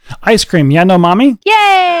Ice cream, yeah, no, mommy?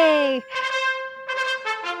 Yay!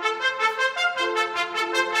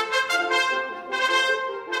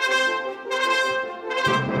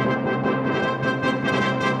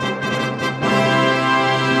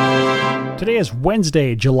 Today is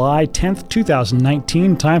Wednesday, July 10th,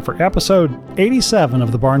 2019. Time for episode 87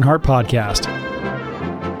 of the Barnhart Podcast.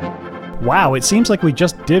 Wow, it seems like we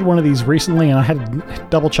just did one of these recently, and I had to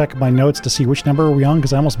double check my notes to see which number are we on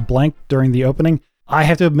because I almost blanked during the opening. I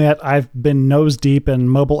have to admit, I've been nose deep in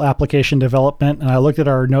mobile application development, and I looked at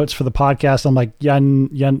our notes for the podcast. I'm like,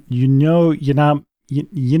 you know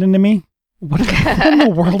me? What in the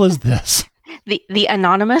world is this? The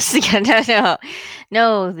anonymous?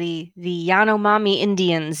 No, the Yanomami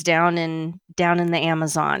Indians down in the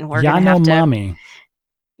Amazon. We're Yanomami.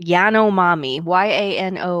 Yanomami,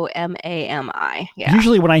 Yanomami. Yeah.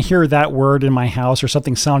 Usually when I hear that word in my house or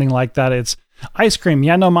something sounding like that, it's ice cream.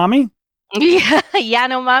 Yanomami? Yeah,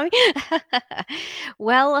 Yanomami.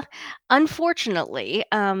 Well, unfortunately,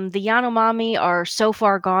 the Yanomami are so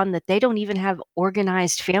far gone that they don't even have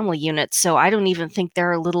organized family units. So I don't even think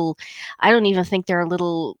there are little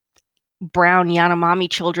brown Yanomami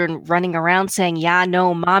children running around saying "Yeah,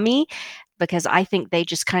 no, mommy," because I think they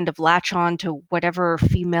just kind of latch on to whatever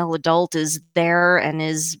female adult is there and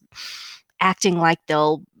is acting like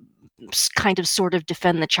they'll kind of sort of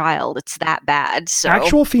defend the child. It's that bad. So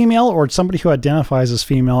actual female or somebody who identifies as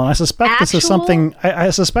female. And I suspect this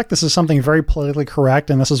is something very politically correct,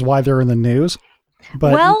 and this is why they're in the news.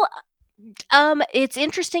 But it's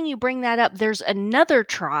interesting you bring that up. There's another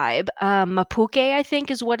tribe, Mapuche, I think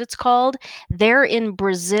is what it's called. They're in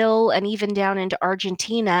Brazil and even down into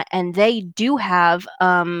Argentina, and they do have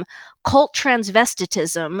cult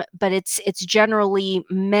transvestitism, but it's generally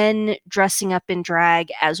men dressing up in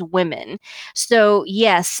drag as women. So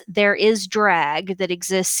yes, there is drag that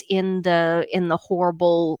exists in the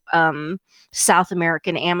horrible South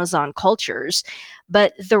American Amazon cultures.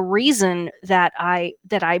 But the reason that I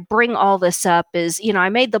bring all this up is, I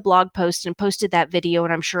made the blog post and posted that video,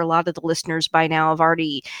 and I'm sure a lot of the listeners by now have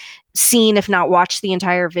already seen, if not watched the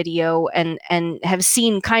entire video, and have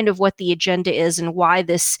seen kind of what the agenda is and why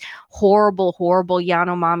this horrible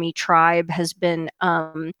Yanomami tribe has been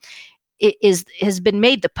has been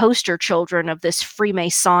made the poster children of this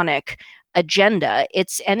Freemasonic agenda.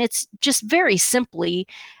 It's just very simply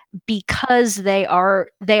because they are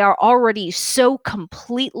already so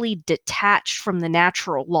completely detached from the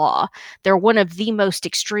natural law. They're one of the most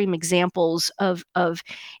extreme examples of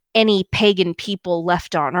any pagan people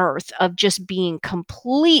left on earth, of just being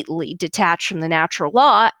completely detached from the natural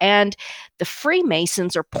law. And the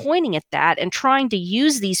Freemasons are pointing at that and trying to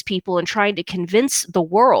use these people and trying to convince the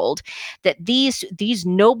world that these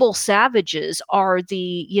noble savages are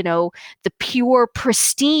the pure,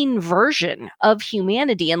 pristine version of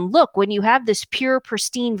humanity. And look, when you have this pure,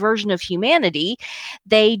 pristine version of humanity,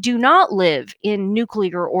 they do not live in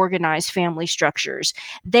nuclear organized family structures.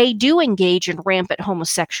 They do engage in rampant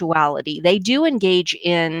homosexuality. They do engage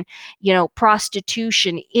in,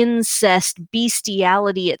 prostitution, incest,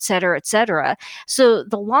 bestiality, et cetera, et cetera. So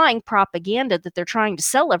the lying propaganda that they're trying to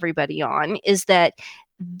sell everybody on is that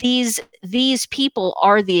these people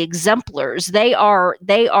are the exemplars. They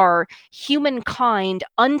are humankind,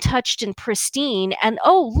 untouched and pristine. And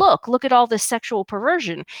look at all this sexual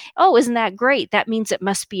perversion. Oh, isn't that great? That means it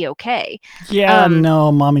must be okay. Yeah,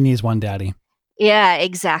 no, mommy needs one daddy. Yeah,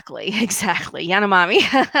 exactly. Yanomami.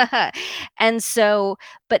 And so,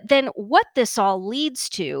 but then what this all leads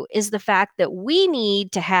to is the fact that we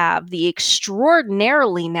need to have the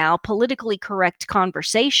extraordinarily now politically correct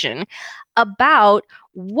conversation about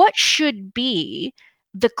what should be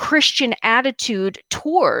the Christian attitude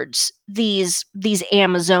towards these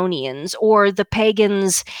Amazonians or the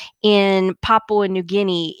pagans in Papua New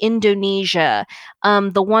Guinea, Indonesia,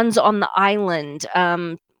 the ones on the island,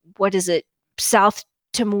 what is it? South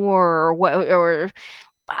Timor or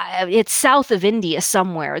it's south of India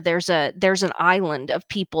somewhere. There's an island of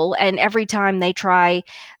people, and every time they try,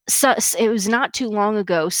 so it was not too long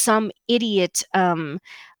ago, some idiot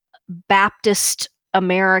Baptist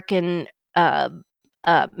American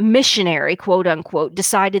missionary, quote unquote,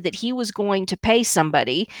 decided that he was going to pay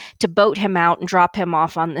somebody to boat him out and drop him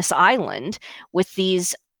off on this island with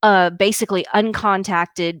these basically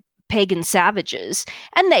uncontacted pagan savages,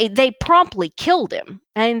 and they promptly killed him.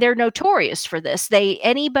 And they're notorious for this.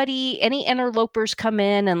 Any interlopers come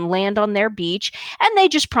in and land on their beach, and they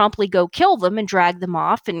just promptly go kill them and drag them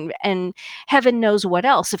off, and heaven knows what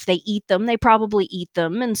else. If they eat them, they probably eat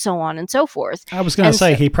them, and so on and so forth. I was going to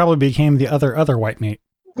say, he probably became the other white meat.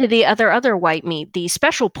 The other white meat, the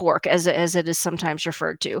special pork, as it is sometimes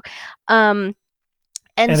referred to.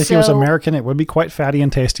 And And if he was so, American, it would be quite fatty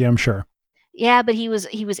and tasty, I'm sure. yeah, but he was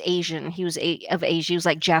Asian. He was of Asia. He was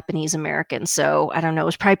like Japanese American. So I don't know. It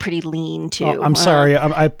was probably pretty lean Well, too. I'm sorry.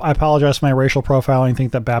 I apologize for my racial profiling.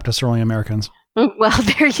 Think that Baptists are only Americans. Well,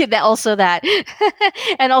 there you that also that,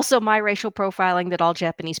 and also my racial profiling that all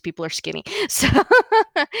Japanese people are skinny. So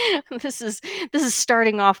this is this is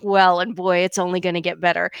starting off well, and boy, it's only going to get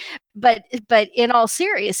better. But in all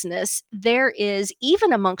seriousness, there is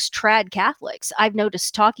even amongst trad Catholics, I've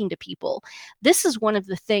noticed talking to people, this is one of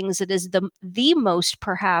the things that is the most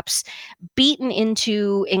perhaps beaten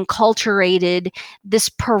into, enculturated, this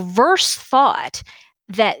perverse thought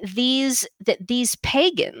that these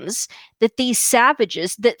pagans, that these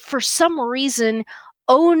savages, that for some reason,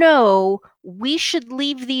 oh no, we should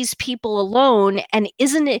leave these people alone. And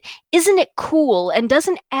isn't it cool, and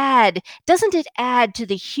doesn't it add to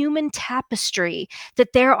the human tapestry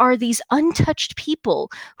that there are these untouched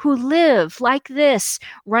people who live like this,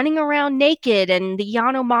 running around naked, and the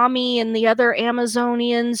Yanomami and the other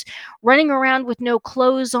Amazonians running around with no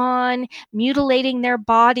clothes on, mutilating their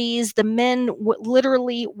bodies, the men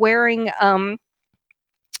literally wearing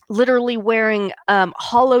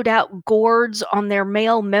hollowed out gourds on their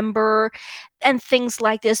male member and things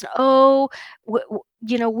like this. Oh,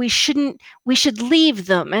 we should leave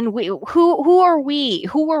them. And who are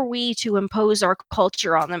we to impose our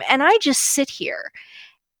culture on them? And I just sit here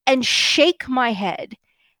and shake my head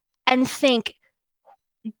and think,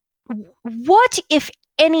 what, if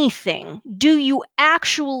anything, do you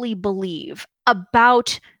actually believe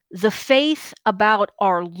about the faith, about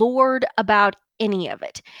our Lord, about any of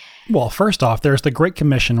it? Well, first off, there's the Great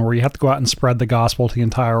Commission where you have to go out and spread the gospel to the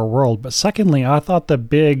entire world. But secondly, I thought the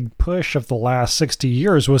big push of the last 60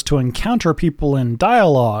 years was to encounter people in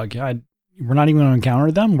dialogue. We're not even going to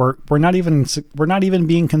encounter them. We're not even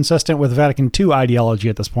being consistent with Vatican II ideology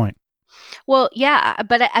at this point. Well, yeah,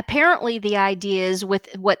 but apparently the idea is, with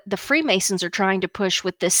what the Freemasons are trying to push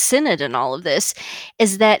with this synod and all of this,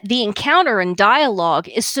 is that the encounter and dialogue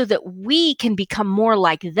is so that we can become more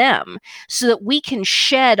like them, so that we can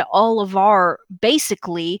shed all of our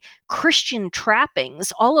basically Christian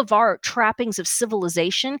trappings, all of our trappings of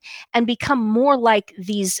civilization, and become more like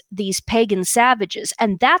these pagan savages.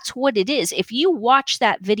 And that's what it is. If you watch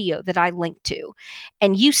that video that I linked to,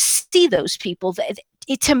 and you see those people,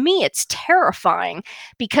 to me, it's terrifying,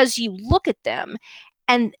 because you look at them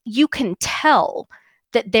and you can tell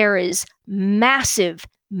that there is massive,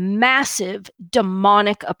 massive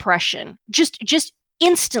demonic oppression. Just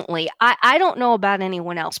instantly. I don't know about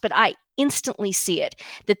anyone else, but I instantly see it,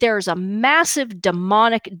 that there is a massive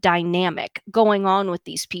demonic dynamic going on with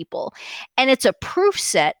these people. And it's a proof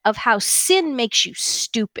set of how sin makes you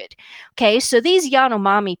stupid. Okay, so these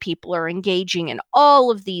Yanomami people are engaging in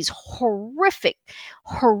all of these horrific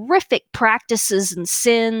practices and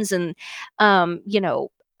sins, and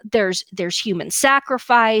there's human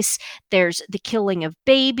sacrifice, there's the killing of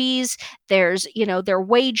babies, there's they're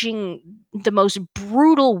waging the most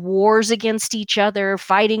brutal wars against each other,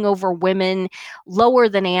 fighting over women lower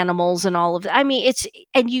than animals and all of that. I mean,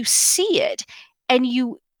 and you see it, and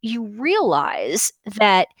you realize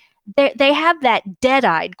that they have that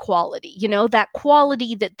dead-eyed quality, that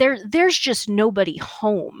quality that there's just nobody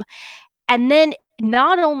home. And then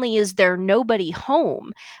not only is there nobody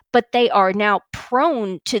home, but they are now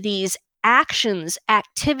prone to these actions,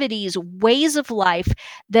 activities, ways of life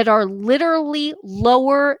that are literally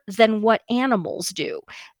lower than what animals do.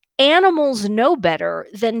 Animals know better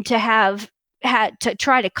than to had to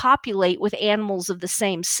try to copulate with animals of the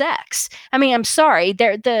same sex. I mean, I'm sorry,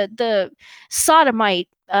 they're the sodomite,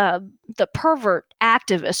 the pervert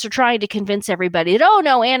activists are trying to convince everybody that, oh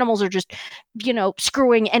no, animals are just,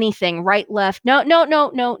 screwing anything right, left. No, no,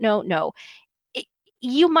 no, no, no, no.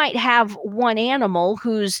 You might have one animal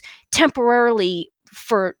who's temporarily,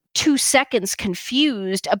 for 2 seconds,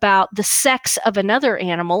 confused about the sex of another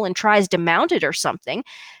animal and tries to mount it or something.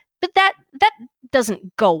 But that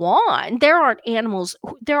doesn't go on. There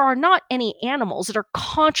are not any animals that are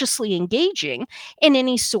consciously engaging in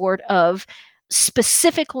any sort of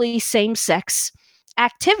specifically same-sex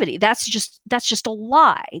activity. That's just a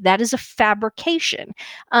lie. That is a fabrication.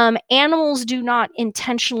 Animals do not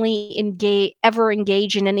intentionally ever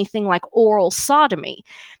engage in anything like oral sodomy.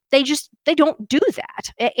 They don't do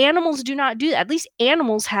that. Animals do not do that. At least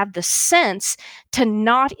animals have the sense to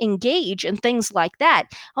not engage in things like that.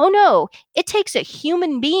 Oh no, it takes a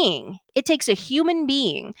human being. It takes a human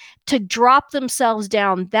being to drop themselves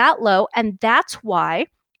down that low. And that's why,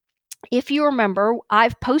 if you remember,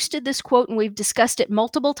 I've posted this quote and we've discussed it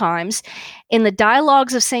multiple times. In the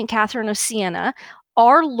Dialogues of St. Catherine of Siena,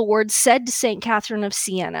 our Lord said to St. Catherine of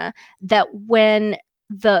Siena that when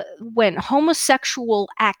when homosexual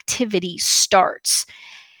activity starts,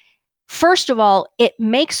 first of all, it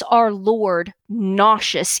makes our Lord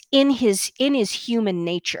nauseous in his human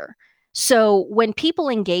nature. So when people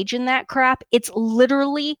engage in that crap, it's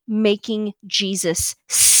literally making Jesus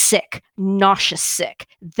sick, nauseous sick.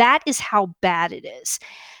 That is how bad it is.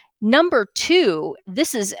 Number two,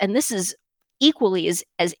 this is equally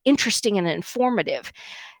as interesting and informative.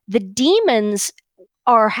 The demons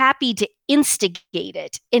are happy to instigate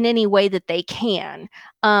it in any way that they can.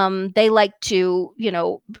 They like to,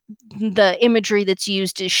 the imagery that's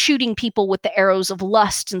used is shooting people with the arrows of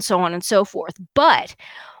lust and so on and so forth. But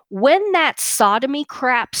when that sodomy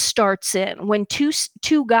crap starts in, when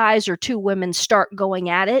two guys or two women start going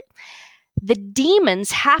at it, the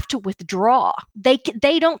demons have to withdraw. They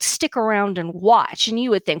don't stick around and watch. And you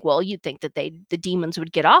would think, well, you'd think that the demons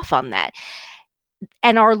would get off on that.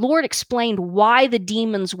 And our Lord explained why the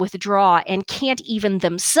demons withdraw and can't even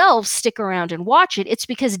themselves stick around and watch it. It's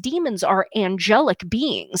because demons are angelic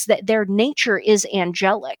beings, that their nature is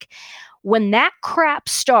angelic. When that crap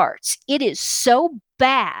starts, it is so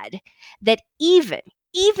bad that even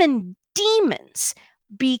demons,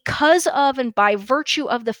 because of and by virtue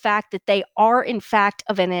of the fact that they are in fact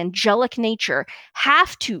of an angelic nature,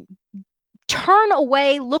 have to turn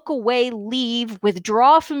away, look away, leave,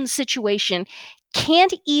 withdraw from the situation,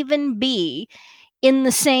 can't even be in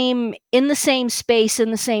the same space,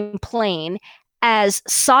 in the same plane as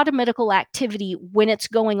sodomitical activity when it's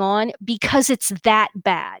going on, because it's that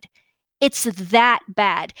bad. It's that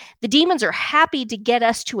bad. The demons are happy to get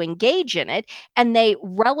us to engage in it, and they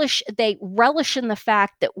relish in the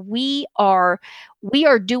fact that we are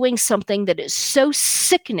doing something that is so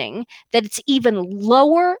sickening that it's even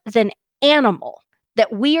lower than animal,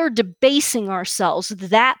 that we are debasing ourselves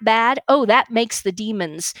that bad. Oh, that makes the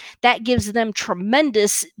demons, that gives them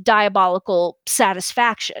tremendous diabolical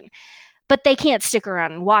satisfaction. But they can't stick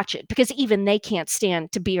around and watch it, because even they can't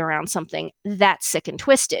stand to be around something that sick and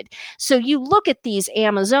twisted. So you look at these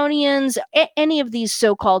Amazonians, any of these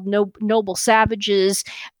so-called noble savages,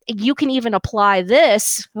 you can even apply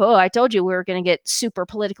this. Oh, I told you we were going to get super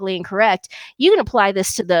politically incorrect. You can apply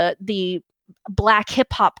this to the Black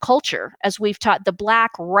hip hop culture, as we've taught, the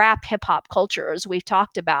Black rap hip hop culture, as we've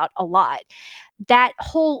talked about a lot. That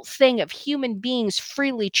whole thing of human beings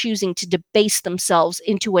freely choosing to debase themselves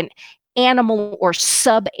into an animal or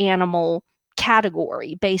sub-animal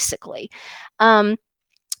category, basically. And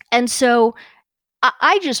so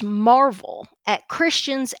I just marvel at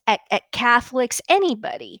Christians, at Catholics,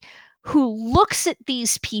 anybody who looks at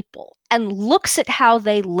these people and looks at how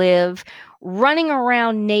they live, running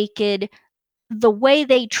around naked, the way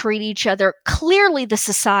they treat each other. Clearly, the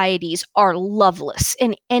societies are loveless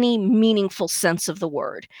in any meaningful sense of the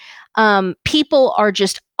word. People are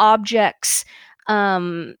just objects.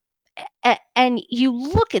 And you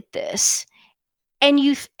look at this, and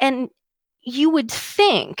you would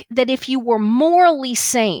think that if you were morally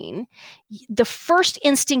sane, the first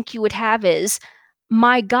instinct you would have is,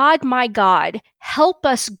 my God, help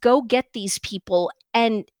us go get these people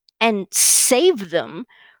and save them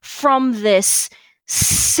from this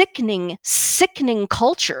sickening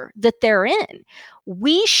culture that they're in.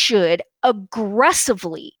 We should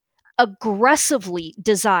aggressively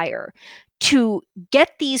desire to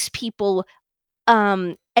get these people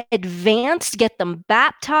advanced, get them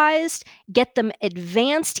baptized, get them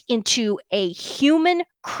advanced into a human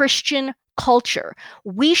Christian culture.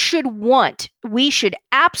 We should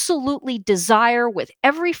absolutely desire with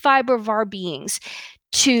every fiber of our beings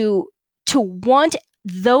to want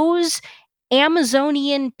those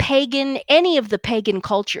Amazonian pagan, any of the pagan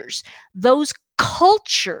cultures, those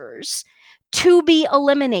cultures to be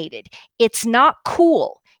eliminated. It's not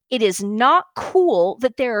cool. It is not cool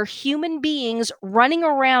that there are human beings running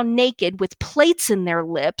around naked with plates in their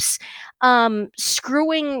lips,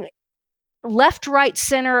 screwing left, right,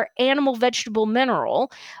 center, animal, vegetable,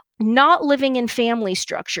 mineral, not living in family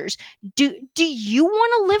structures. Do you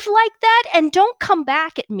want to live like that? And don't come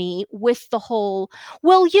back at me with the whole,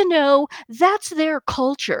 well, that's their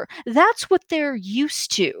culture. That's what they're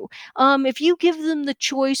used to. If you give them the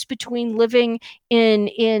choice between living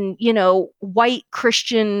in white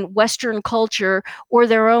Christian Western culture or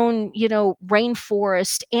their own,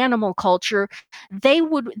 rainforest animal culture, they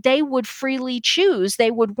would freely choose.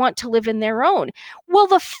 They would want to live in their own. Well,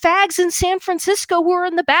 the fags in San Francisco who are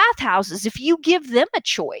in the bathhouses, if you give them a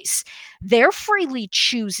choice, they're freely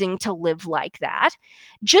choosing to live like that.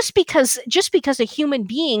 Just because a human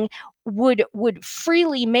being would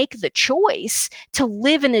freely make the choice to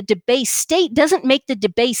live in a debased state doesn't make the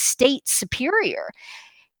debased state superior.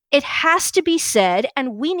 It has to be said,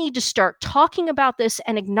 and we need to start talking about this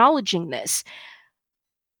and acknowledging this.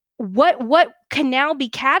 What can now be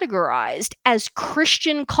categorized as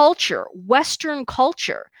Christian culture, Western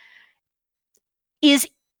culture, is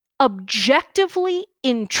objectively,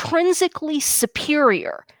 intrinsically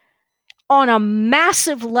superior on a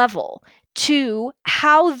massive level to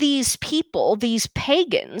how these people, these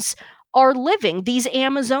pagans, are living, these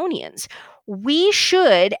Amazonians. We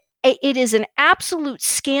should, it is an absolute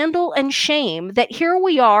scandal and shame that here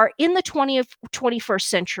we are in the 21st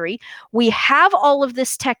century. We have all of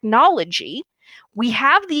this technology. We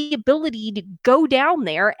have the ability to go down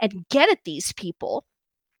there and get at these people.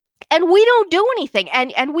 And we don't do anything.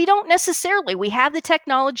 And we don't necessarily. We have the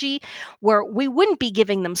technology where we wouldn't be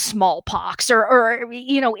giving them smallpox or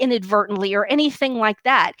inadvertently or anything like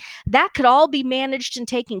that. That could all be managed and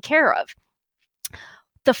taken care of.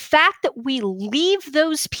 The fact that we leave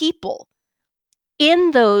those people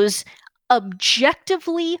in those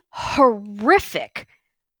objectively horrific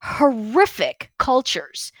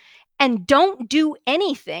cultures and don't do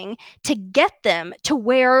anything to get them to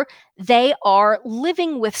where they are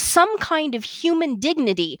living with some kind of human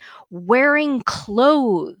dignity, wearing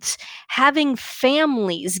clothes, having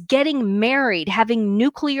families, getting married, having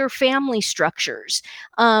nuclear family structures,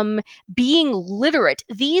 being literate.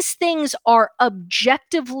 These things are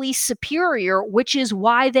objectively superior, which is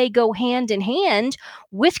why they go hand in hand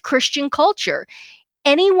with Christian culture.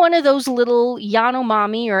 Any one of those little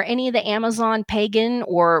Yanomami or any of the Amazon pagan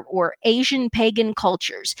or Asian pagan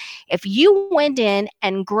cultures, if you went in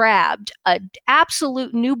and grabbed an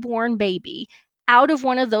absolute newborn baby out of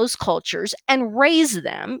one of those cultures and raise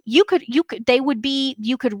them, you could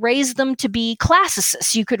raise them to be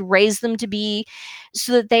classicists. You could raise them to be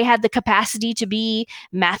so that they had the capacity to be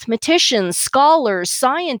mathematicians, scholars,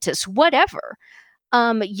 scientists, whatever.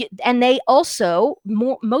 And they also,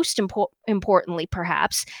 most importantly,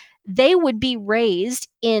 perhaps, they would be raised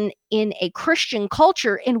in a Christian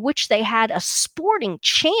culture in which they had a sporting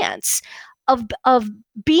chance of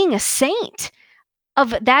being a saint,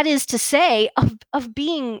 that is to say, of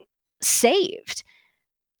being saved.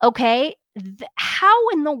 Okay, how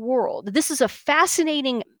in the world? This is a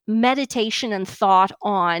fascinating meditation and thought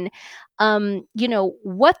on,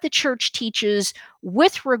 what the church teaches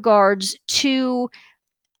with regards to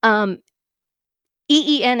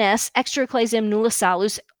EENS, extra ecclesiam nulla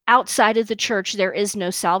salus. Outside of the church, there is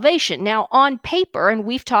no salvation. Now, on paper, and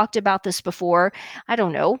we've talked about this before, I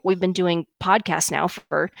don't know, we've been doing podcasts now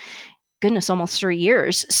for, goodness, almost 3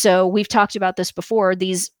 years. So we've talked about this before.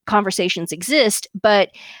 These conversations exist,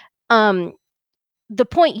 but the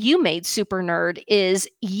point you made, Super Nerd, is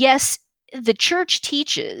yes, the church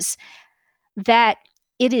teaches that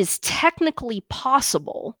it is technically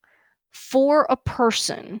possible for a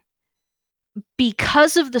person,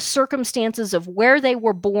 because of the circumstances of where they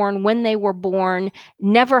were born, when they were born,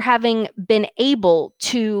 never having been able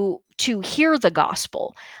to hear the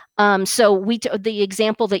gospel. So the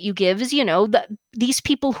example that you give is, these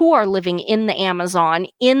people who are living in the Amazon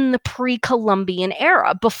in the pre-Columbian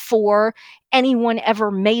era, before anyone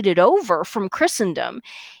ever made it over from Christendom.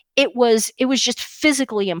 It was just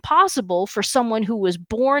physically impossible for someone who was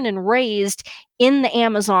born and raised in the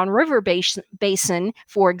Amazon River basin,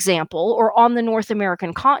 for example, or on the North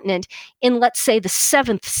American continent in, let's say, the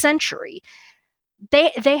 7th century.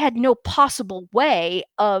 They had no possible way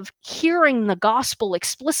of hearing the gospel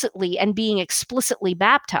explicitly and being explicitly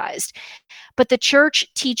baptized. But the church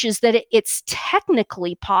teaches that it's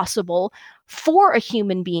technically possible for a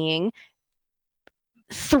human being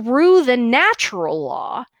through the natural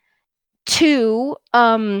law to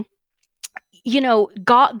God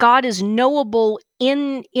is knowable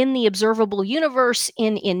in the observable universe,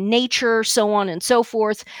 in nature, so on and so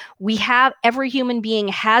forth. Every human being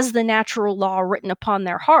has the natural law written upon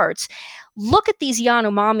their hearts. Look at these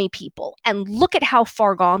Yanomami people and look at how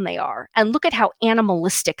far gone they are, and look at how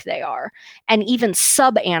animalistic they are, and even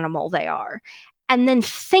sub-animal they are. And then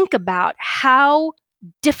think about how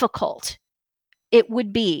difficult it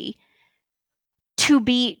would be to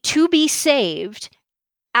be saved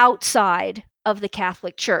outside of the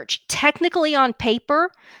Catholic Church. Technically on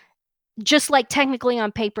paper, just like technically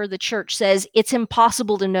on paper, the church says it's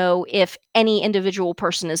impossible to know if any individual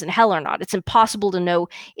person is in hell or not. It's impossible to know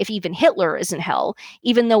if even Hitler is in hell.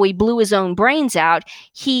 Even though he blew his own brains out,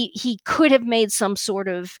 he could have made some sort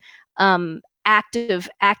of active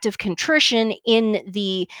contrition in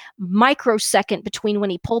the microsecond between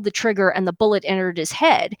when he pulled the trigger and the bullet entered his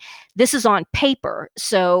head. This is on paper.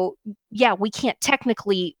 So yeah, we can't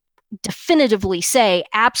technically definitively say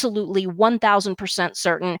absolutely 1000%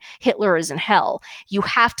 certain Hitler is in hell. You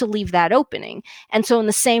have to leave that opening. And so in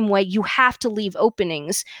the same way, you have to leave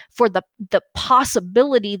openings for the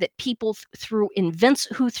possibility that people through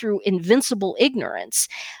invincible ignorance,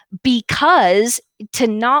 because to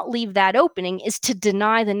not leave that opening is to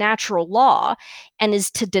deny the natural law and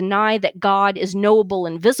is to deny that God is knowable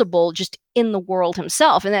and visible just in the world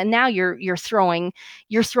himself. And then now you're throwing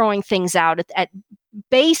things out at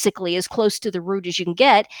basically as close to the root as you can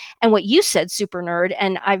get. And what you said, super nerd,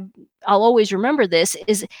 and I'll always remember this,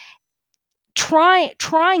 is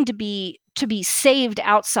trying to be saved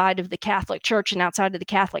outside of the Catholic Church and outside of the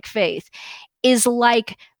Catholic faith is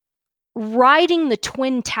like riding the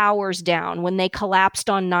Twin Towers down when they collapsed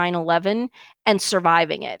on 9/11 and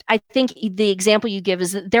surviving it. I think the example you give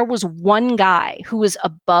is that there was one guy who was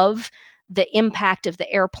above the impact of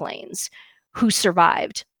the airplanes who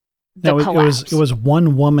survived the collapse. It was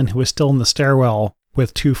one woman who was still in the stairwell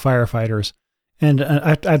with two firefighters. And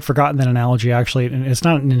I'd forgotten that analogy, actually. And it's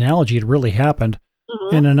not an analogy, it really happened.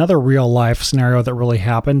 Mm-hmm. And another real life scenario that really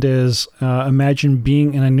happened is imagine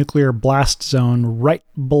being in a nuclear blast zone right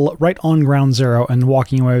on ground zero and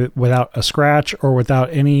walking away without a scratch or without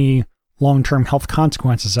any long-term health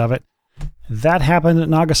consequences of it. That happened at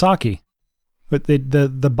Nagasaki. But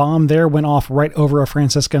the bomb there went off right over a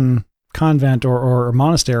Franciscan convent or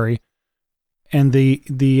monastery, and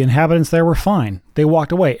the inhabitants there were fine. They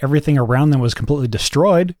walked away. Everything around them was completely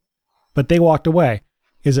destroyed, but they walked away.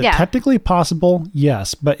 Is it technically possible?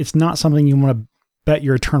 Yes, but it's not something you want to bet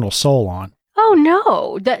your eternal soul on. Oh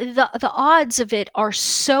no, the odds of it are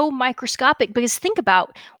so microscopic, because think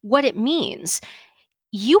about what it means.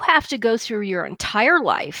 You have to go through your entire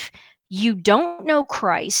life. You don't know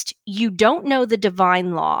Christ. You don't know the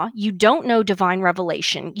divine law. You don't know divine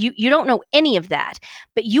revelation. You don't know any of that.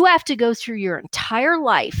 But you have to go through your entire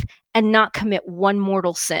life and not commit one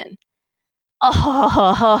mortal sin.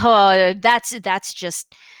 Oh, that's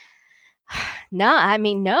just no. I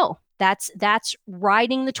mean, no. That's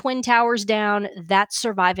riding the Twin Towers down. That's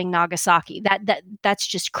surviving Nagasaki. That's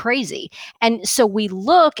just crazy. And so we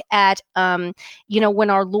look at, when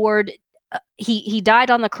our Lord, he died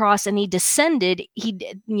on the cross and he descended. He,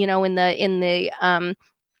 in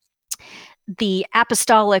the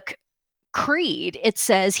apostolic creed, it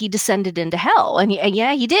says he descended into hell, and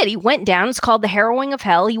he did. He went down. It's called the harrowing of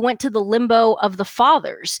hell. He went to the limbo of the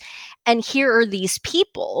fathers, and here are these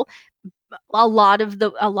people. A lot of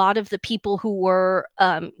the people who were,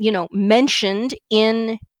 mentioned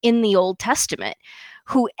in the Old Testament,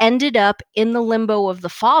 who ended up in the limbo of the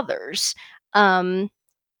fathers.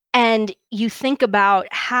 And you think about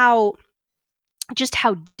how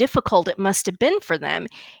difficult it must have been for them,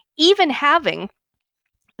 even having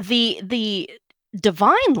the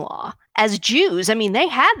divine law as Jews. I mean, they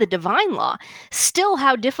had the divine law, still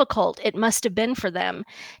how difficult it must have been for them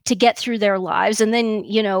to get through their lives. And then,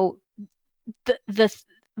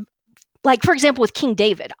 like, for example, with King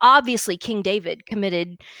David, obviously King David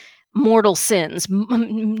committed mortal sins,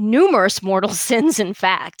 numerous mortal sins, in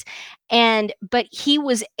fact. But he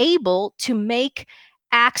was able to make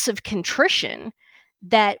acts of contrition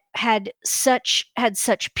that had such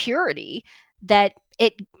purity that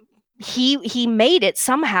he made it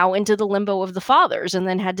somehow into the limbo of the fathers, and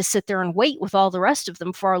then had to sit there and wait with all the rest of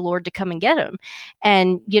them for our Lord to come and get him.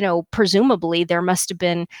 And, presumably there must have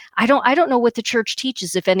been, I don't know what the church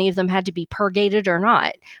teaches, if any of them had to be purgated or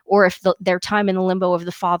not, or if their time in the limbo of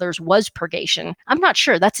the fathers was purgation. I'm not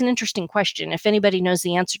sure. That's an interesting question. If anybody knows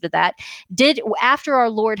the answer to that, after our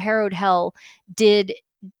Lord harrowed hell, did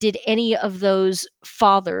any of those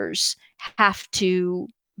fathers have to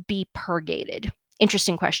be purgated?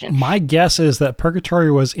 Interesting question. My guess is that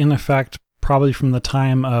purgatory was in effect probably from the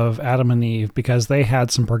time of Adam and Eve, because they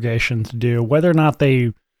had some purgation to do. Whether or not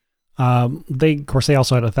they of course, they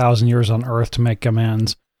also had 1,000 years on earth to make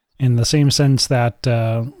amends. In the same sense that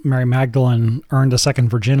Mary Magdalene earned a second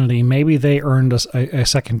virginity, maybe they earned a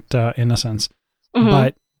second innocence. Mm-hmm.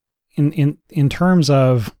 But in terms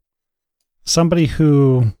of somebody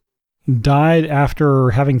who died after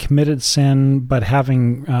having committed sin, but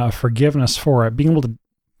having forgiveness for it, being able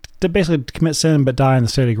to basically commit sin but die in the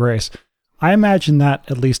state of grace, I imagine that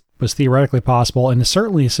at least was theoretically possible, and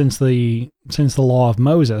certainly since the law of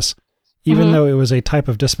Moses, even mm-hmm. though it was a type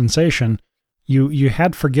of dispensation, you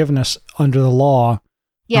had forgiveness under the law,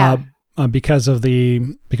 because of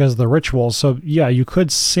the rituals. So yeah, you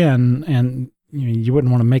could sin, and you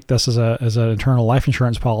wouldn't want to make this as an eternal life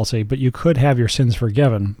insurance policy, but you could have your sins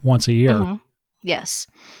forgiven once a year. Mm-hmm. Yes.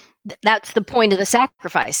 That's the point of the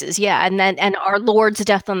sacrifices. Yeah. And our Lord's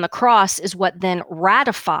death on the cross is what then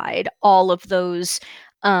ratified all of those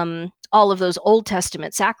all of those Old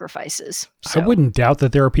Testament sacrifices. So, I wouldn't doubt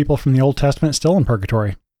that there are people from the Old Testament still in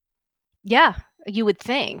purgatory. Yeah, you would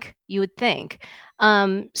think. You would think.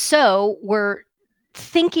 So we're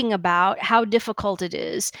thinking about how difficult it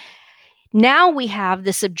is. Now we have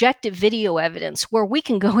this objective video evidence where we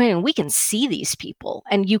can go in and we can see these people,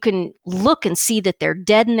 and you can look and see that they're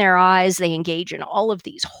dead in their eyes. They engage in all of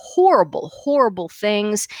these horrible, horrible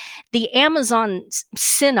things. The Amazon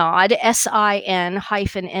Synod,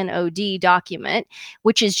 SIN-NOD document,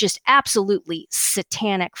 which is just absolutely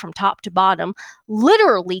satanic from top to bottom,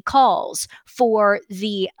 literally calls for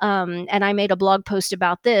and I made a blog post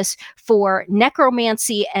about this, for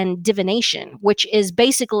necromancy and divination, which is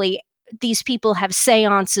basically these people have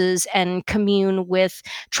seances and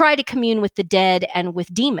try to commune with the dead and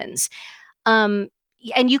with demons. And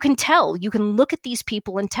you can look at these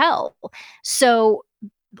people and tell. So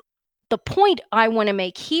the point I want to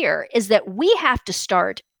make here is that we have to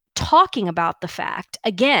start talking about the fact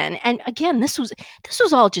again, and again, this was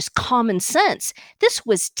all just common sense. This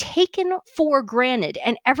was taken for granted,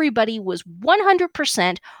 and everybody was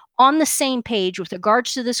 100% on the same page with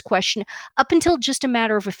regards to this question up until just a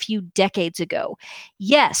matter of a few decades ago.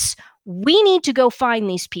 Yes, we need to go find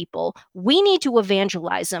these people. We need to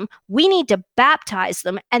evangelize them. We need to baptize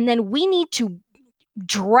them. And then we need to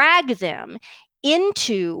drag them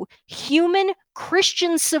into human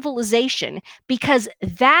Christian civilization, because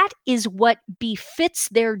that is what befits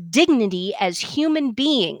their dignity as human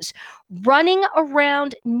beings. Running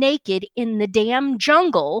around naked in the damn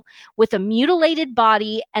jungle with a mutilated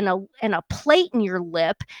body and a plate in your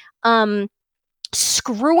lip,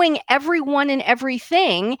 screwing everyone and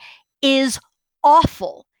everything, is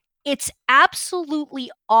awful. It's absolutely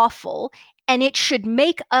awful, and it should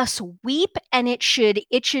make us weep, and it should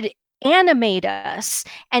animate us,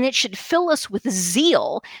 and it should fill us with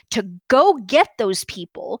zeal to go get those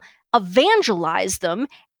people, evangelize them,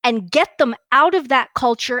 and get them out of that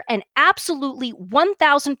culture. And absolutely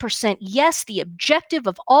 1000%, yes, the objective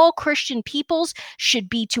of all Christian peoples should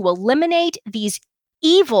be to eliminate these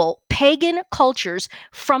evil pagan cultures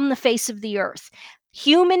from the face of the earth.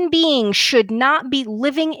 Human beings should not be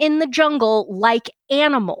living in the jungle like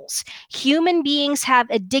animals. Human beings have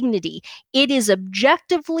a dignity. It is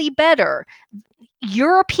objectively better.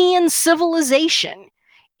 European civilization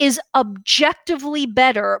is objectively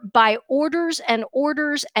better by orders and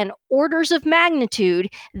orders and orders of magnitude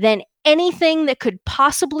than anything that could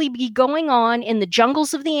possibly be going on in the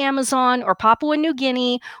jungles of the Amazon or Papua New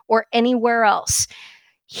Guinea or anywhere else.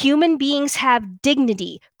 Human beings have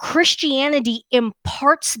dignity. Christianity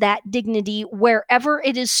imparts that dignity wherever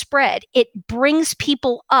it is spread. It brings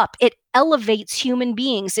people up. It elevates human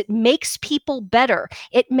beings. It makes people better.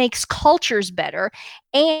 It makes cultures better.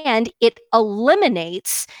 And it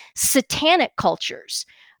eliminates satanic cultures.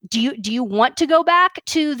 Do you want to go back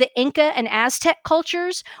to the Inca and Aztec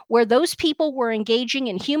cultures, where those people were engaging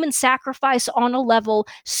in human sacrifice on a level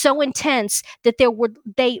so intense that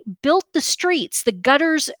they built the streets, the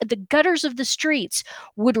gutters of the streets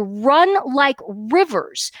would run like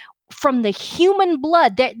rivers from the human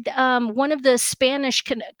blood? That one of the Spanish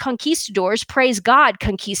conquistadors, praise God,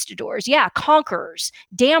 conquistadors, yeah, conquerors,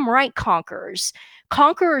 damn right, conquerors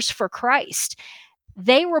for Christ.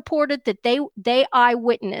 They reported that they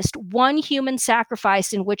eyewitnessed one human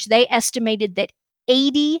sacrifice in which they estimated that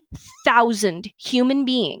 80,000 human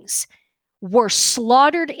beings were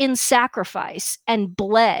slaughtered in sacrifice and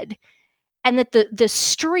bled, and that the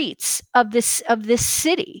streets of this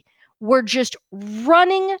city were just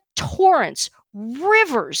running torrents,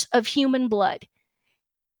 rivers of human blood.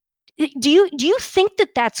 Do you think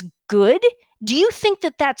that that's good? Do you think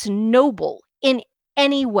that that's noble in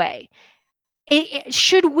any way?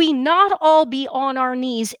 Should we not all be on our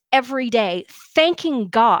knees every day thanking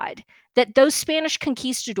God that those Spanish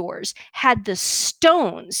conquistadors had the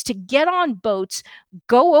stones to get on boats,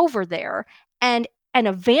 go over there, and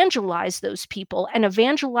evangelize those people and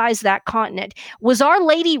evangelize that continent? Was Our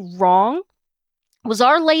Lady wrong? Was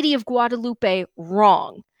Our Lady of Guadalupe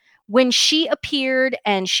wrong when she appeared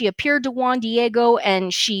to Juan Diego,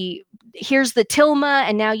 and here's the tilma,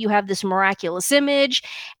 and now you have this miraculous image,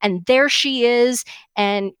 and there she is,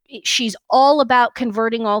 and she's all about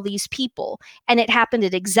converting all these people? And it happened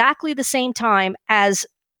at exactly the same time as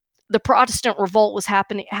the Protestant revolt was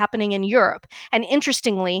happening in Europe. And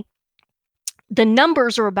interestingly, the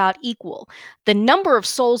numbers are about equal. The number of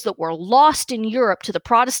souls that were lost in Europe to the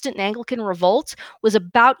Protestant and Anglican revolts was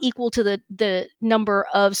about equal to the number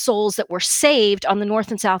of souls that were saved on the North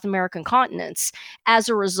and South American continents as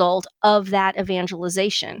a result of that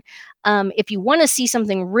evangelization. If you want to see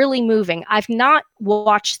something really moving, I've not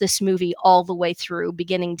watched this movie all the way through,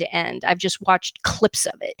 beginning to end. I've just watched clips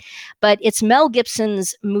of it. But it's Mel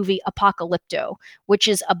Gibson's movie Apocalypto, which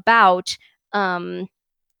is about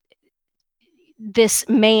this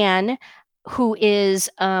man who is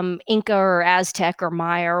Inca or Aztec or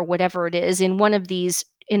Maya or whatever it is in one of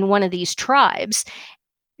these tribes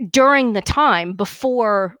during the time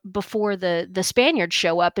before the Spaniards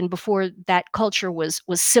show up and before that culture was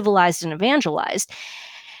civilized and evangelized.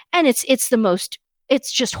 And it's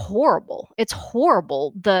just horrible. It's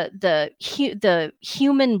horrible. The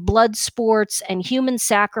human blood sports and human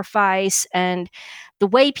sacrifice and the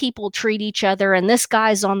way people treat each other. And this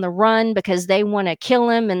guy's on the run because they want to kill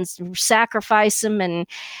him and sacrifice him. And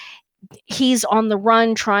he's on the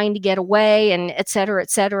run trying to get away, and et cetera, et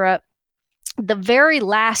cetera. The very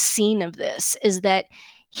last scene of this is that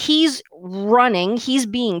he's running, he's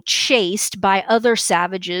being chased by other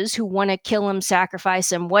savages who want to kill him,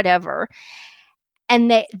 sacrifice him, whatever.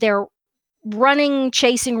 And they're running,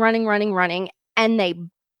 chasing, running, and they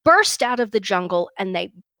burst out of the jungle and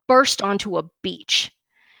they burst onto a beach.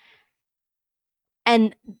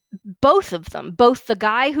 And both of them, both the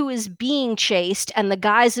guy who is being chased and the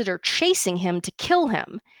guys that are chasing him to kill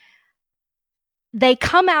him, they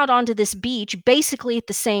come out onto this beach basically at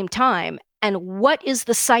the same time. And what is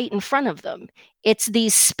the sight in front of them? It's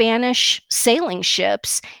these Spanish sailing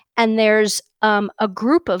ships, and there's a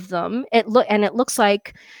group of them. It looks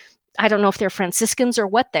like, I don't know if they're Franciscans or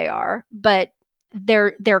what they are, but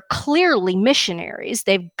they're clearly missionaries.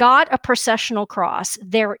 They've got a processional cross.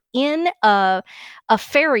 They're in a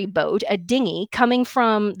ferry boat, a dinghy, coming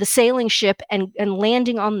from the sailing ship and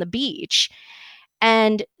landing on the beach.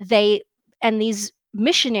 And these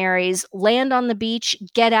missionaries land on the beach,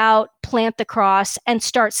 get out, plant the cross, and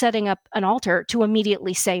start setting up an altar to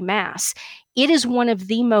immediately say mass. It is one of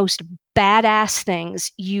the most badass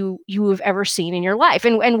things you have ever seen in your life.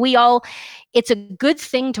 And we all, it's a good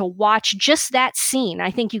thing to watch just that scene.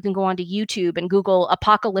 I think you can go onto YouTube and Google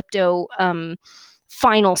Apocalypto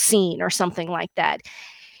final scene or something like that.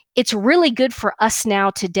 It's really good for us now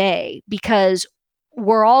today because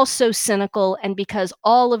we're all so cynical, and because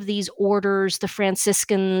all of these orders, the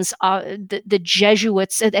Franciscans, the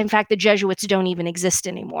Jesuits, in fact, the Jesuits don't even exist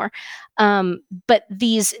anymore. But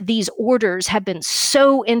these orders have been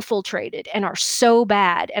so infiltrated and are so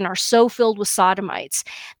bad and are so filled with sodomites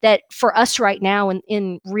that for us right now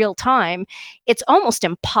in real time, it's almost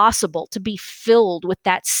impossible to be filled with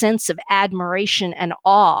that sense of admiration and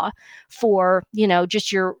awe for,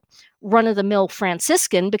 just your run-of-the-mill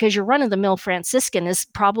Franciscan, because your run-of-the-mill Franciscan is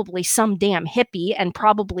probably some damn hippie and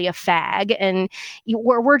probably a fag, and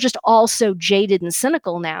we're just all so jaded and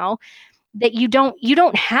cynical now that you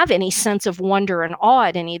don't have any sense of wonder and awe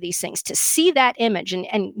at any of these things. To see that image,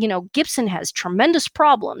 and Gibson has tremendous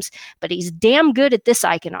problems, but he's damn good at this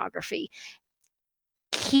iconography.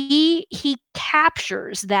 He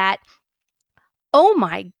captures that, oh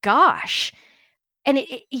my gosh. And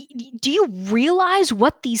do you realize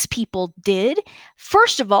what these people did?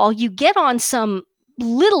 First of all, you get on some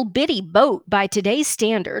little bitty boat by today's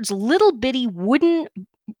standards, little bitty wooden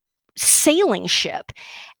sailing ship,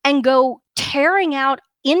 and go tearing out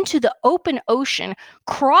into the open ocean,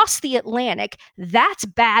 cross the Atlantic. That's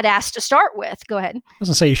badass to start with. Go ahead. I was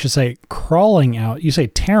going to say, you should say crawling out. You say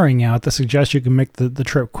tearing out. That suggests you can make the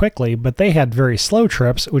trip quickly, but they had very slow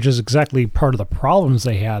trips, which is exactly part of the problems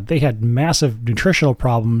they had. They had massive nutritional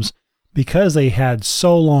problems because they had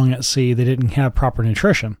so long at sea, they didn't have proper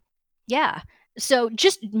nutrition. Yeah. So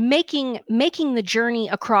just making the journey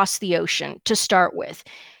across the ocean to start with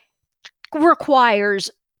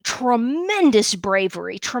requires tremendous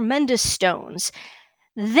bravery, tremendous stones.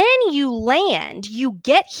 Then you land, you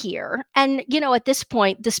get here, and at this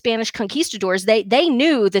point, the Spanish conquistadors, they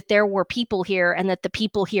knew that there were people here, and that the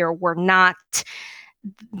people here were not,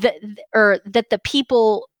 that the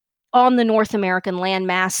people on the North American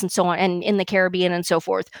landmass and so on, and in the Caribbean and so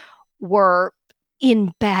forth, were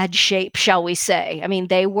in bad shape, shall we say. I mean,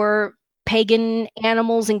 they were pagan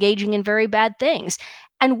animals engaging in very bad things.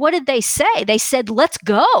 And what did they say? They said, let's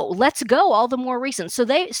go, all the more reason. So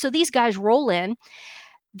these guys roll in,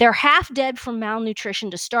 they're half dead from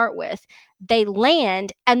malnutrition to start with. They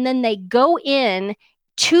land, and then they go in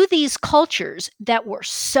to these cultures that were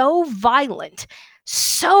so violent,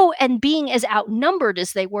 and being as outnumbered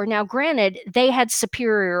as they were. Now, granted, they had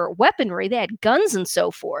superior weaponry, they had guns and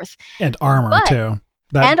so forth. And armor, too.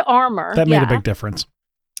 And armor. That made a big difference.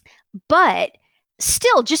 But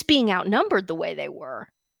still, just being outnumbered the way they were.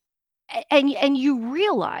 And you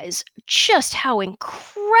realize just how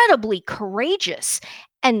incredibly courageous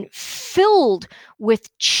and filled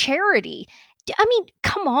with charity. I mean,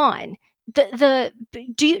 come on.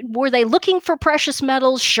 Were they looking for precious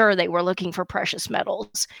metals? Sure, they were looking for precious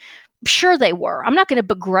metals. Sure, they were. I'm not going to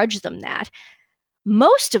begrudge them that.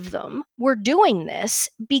 Most of them were doing this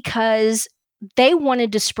because they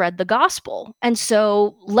wanted to spread the gospel. And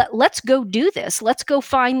so let's go do this. Let's go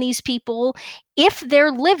find these people if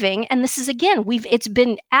they're living. And this is, again, it's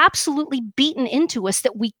been absolutely beaten into us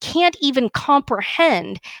that we can't even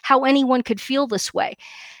comprehend how anyone could feel this way.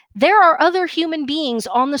 There are other human beings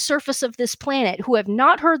on the surface of this planet who have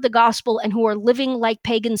not heard the gospel and who are living like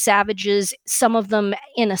pagan savages, some of them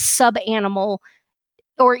in a sub-animal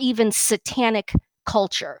or even satanic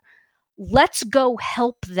culture. Let's go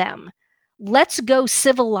help them. Let's go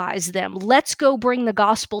civilize them. Let's go bring the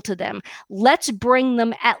gospel to them. Let's bring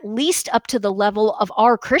them at least up to the level of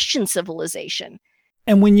our Christian civilization.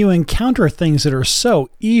 And when you encounter things that are so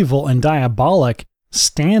evil and diabolic,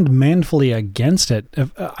 stand manfully against it.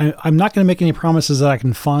 I'm not going to make any promises that I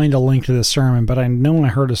can find a link to this sermon, but I know I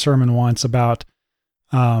heard a sermon once about,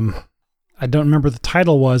 I don't remember what the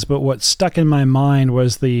title was, but what stuck in my mind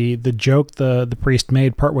was the joke the priest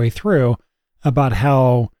made partway through about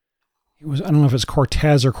how it was, I don't know if it's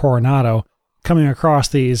Cortez or Coronado, coming across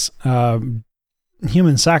these human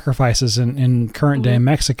sacrifices in current day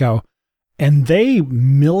Mexico, and they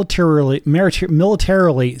militarily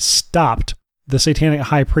stopped the satanic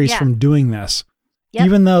high priest from doing this. Yep.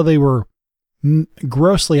 Even though they were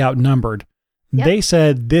grossly outnumbered. Yep. They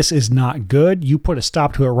said, this is not good. You put a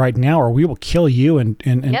stop to it right now, or we will kill you and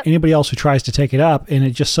anybody else who tries to take it up. And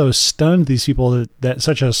it just so stunned these people that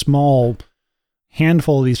such a small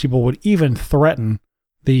handful of these people would even threaten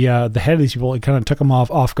the head of these people. It kind of took them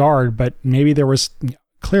off guard, but maybe there was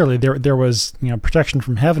clearly there was protection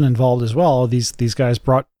from heaven involved as well. These guys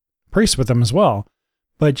brought priests with them as well.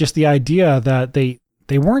 But just the idea that they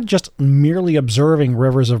weren't just merely observing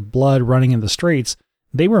rivers of blood running in the streets,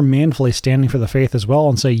 they were manfully standing for the faith as well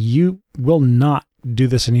and say, you will not do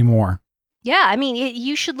this anymore. Yeah, I mean,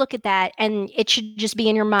 you should look at that and it should just be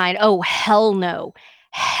in your mind, oh, hell no.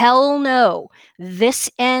 Hell no. This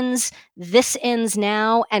ends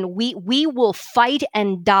now, and we will fight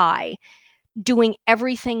and die doing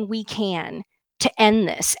everything we can to end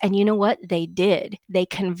this. And you know what? They did. They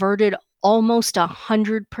converted almost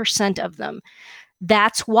 100% of them.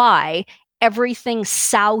 That's why everything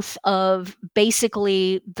south of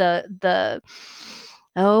basically the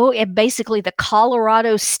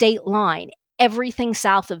Colorado state line, everything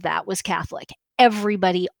south of that was Catholic.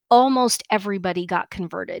 Almost everybody got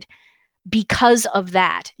converted because of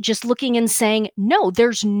that. Just looking and saying, no,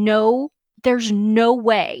 there's no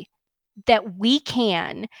way that we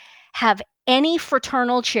can have any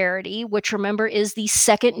fraternal charity, which remember is the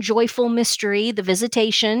second joyful mystery, the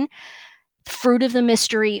visitation, fruit of the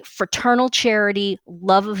mystery, fraternal charity,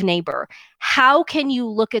 love of neighbor. How can you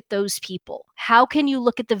look at those people? How can you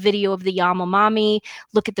look at the video of the Yanomami,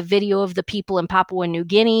 look at the video of the people in Papua New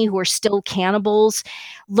Guinea who are still cannibals,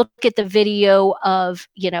 look at the video of,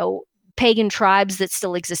 pagan tribes that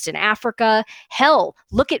still exist in Africa. Hell,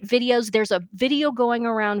 look at videos. There's a video going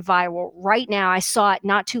around viral right now. I saw it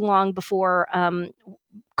not too long before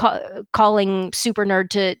calling Super Nerd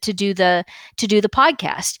to do the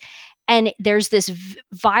podcast. And there's this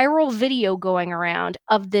viral video going around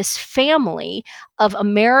of this family of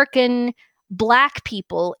American Black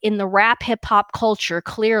people in the rap hip hop culture,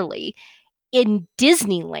 clearly in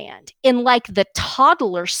Disneyland, in like the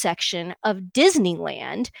toddler section of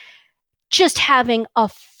Disneyland, just having a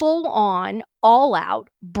full-on, all-out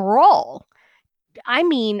brawl. I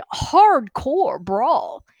mean, hardcore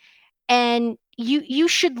brawl. And you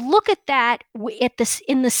should look at that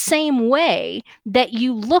in the same way that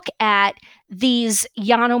you look at these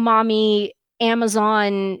Yanomami,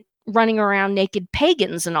 Amazon running around naked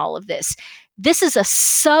pagans and all of this. This is a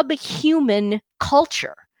subhuman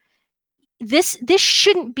culture. This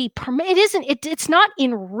shouldn't be permitted. It's not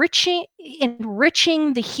enriching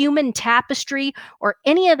the human tapestry or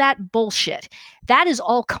any of that bullshit. That is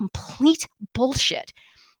all complete bullshit.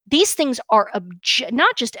 These things are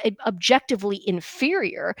not just objectively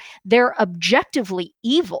inferior, they're objectively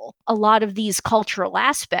evil, a lot of these cultural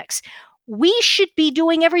aspects. We should be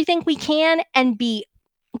doing everything we can and be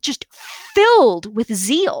just filled with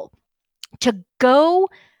zeal to go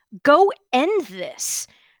end this.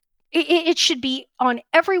 It should be on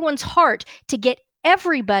everyone's heart to get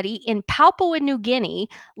everybody in Papua New Guinea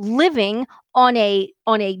living on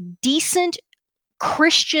a decent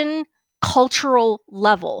Christian cultural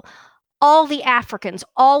level. All the Africans,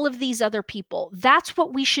 all of these other people. That's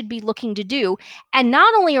what we should be looking to do. And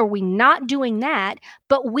not only are we not doing that,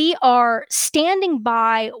 but we are standing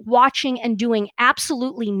by, watching, and doing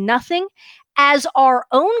absolutely nothing as our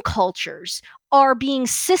own cultures are being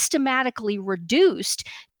systematically reduced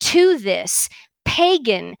to this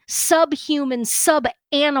pagan, subhuman,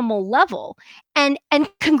 sub-animal level, and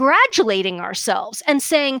congratulating ourselves and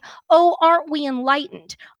saying, oh, aren't we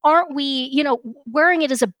enlightened? Aren't we, wearing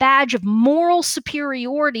it as a badge of moral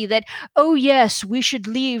superiority that, oh, yes, we should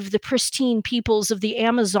leave the pristine peoples of the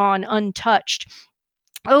Amazon untouched.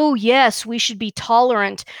 Oh, yes, we should be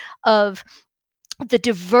tolerant of the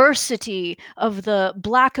diversity of the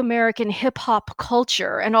Black American hip hop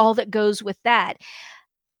culture and all that goes with that.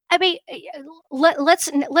 I mean,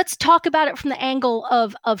 let's talk about it from the angle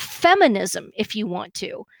of feminism, if you want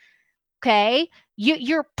to. Okay,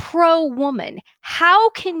 you're pro woman. How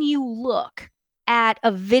can you look at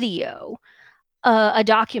a video, a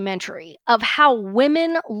documentary of how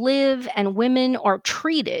women live and women are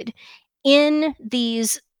treated in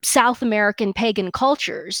these South American pagan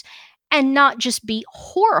cultures and not just be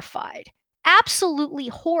horrified? Absolutely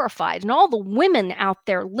horrified. And all the women out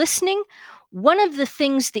there listening, one of the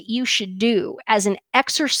things that you should do as an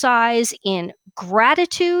exercise in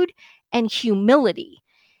gratitude and humility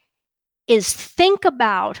is think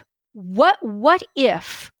about what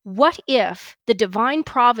if the divine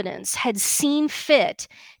providence had seen fit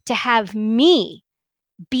to have me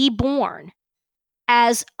be born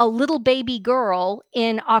as a little baby girl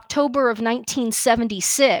in October of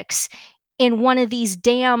 1976 in one of these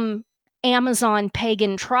damn Amazon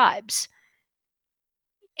pagan tribes.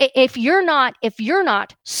 If you're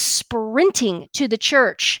not sprinting to the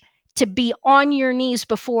church to be on your knees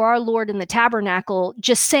before our Lord in the tabernacle,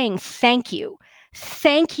 just saying thank you,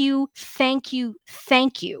 thank you, thank you,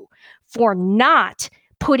 thank you for not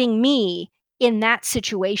putting me in that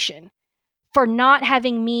situation, for not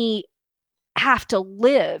having me have to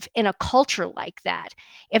live in a culture like that.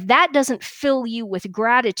 If that doesn't fill you with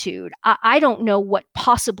gratitude, I don't know what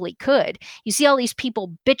possibly could. You see all these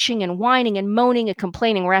people bitching and whining and moaning and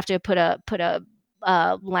complaining. We have to put a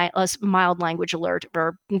mild language alert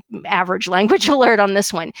or average language alert on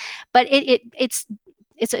this one, but it's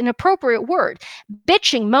an appropriate word.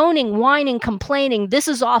 Bitching, moaning, whining, complaining. This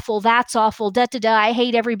is awful. That's awful. Da da da. I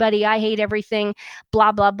hate everybody. I hate everything.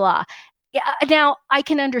 Blah blah blah. Now, I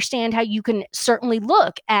can understand how you can certainly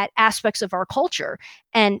look at aspects of our culture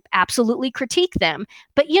and absolutely critique them.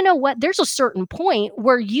 But you know what? There's a certain point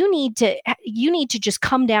where you need to just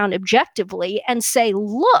come down objectively and say,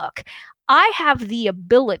 look, I have the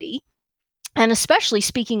ability, and especially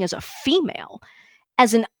speaking as a female,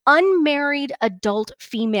 as an unmarried adult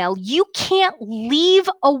female, you can't leave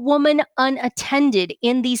a woman unattended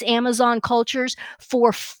in these Amazon cultures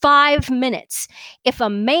for 5 minutes. If a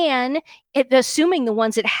man, assuming the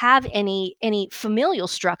ones that have any familial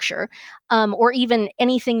structure, or even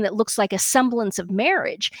anything that looks like a semblance of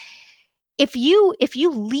marriage, if you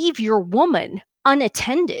leave your woman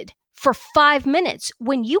unattended for 5 minutes,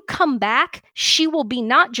 when you come back, she will be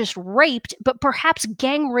not just raped, but perhaps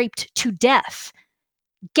gang raped to death.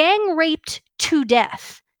 Gang raped to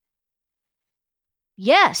death.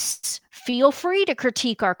 Yes, feel free to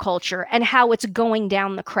critique our culture and how it's going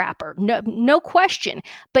down the crapper. No question.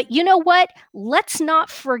 But you know what? Let's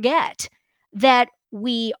not forget that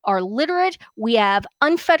we are literate. We have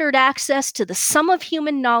unfettered access to the sum of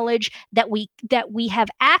human knowledge that we have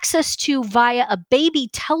access to via a baby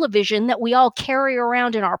television that we all carry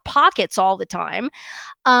around in our pockets all the time.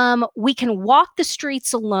 We can walk the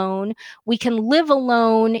streets alone. We can live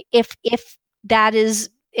alone if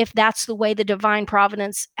that's the way the divine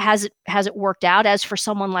providence has it worked out. As for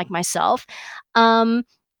someone like myself,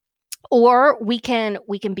 or we can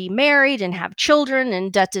be married and have children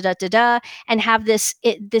and and have this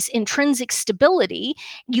intrinsic stability.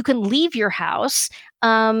 You can leave your house.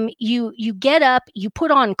 You get up. You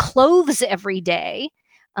put on clothes every day.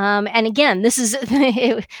 And again, this is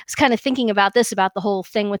I was kind of thinking about the whole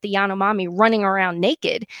thing with the Yanomami running around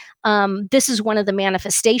naked. This is one of the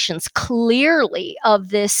manifestations clearly of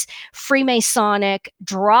this Freemasonic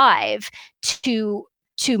drive to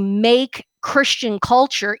make Christian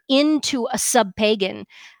culture into a sub-pagan,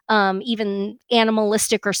 even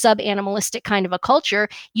animalistic or sub-animalistic kind of a culture.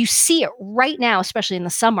 You see it right now, especially in the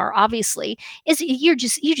summer, obviously, is you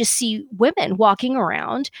just see women walking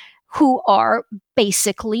around who are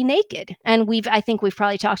basically naked. And I think we've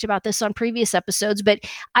probably talked about this on previous episodes, but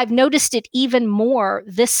I've noticed it even more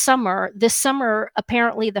this summer. This summer,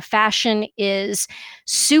 apparently the fashion is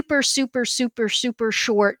super, super, super, super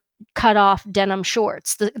short cut off denim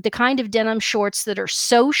shorts, the kind of denim shorts that are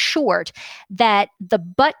so short that the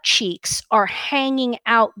butt cheeks are hanging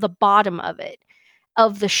out the bottom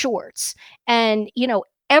of the shorts. And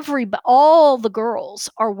all the girls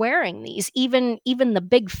are wearing these, even the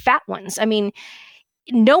big fat ones. I mean,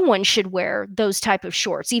 no one should wear those type of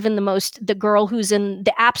shorts. Even the girl who's in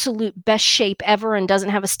the absolute best shape ever and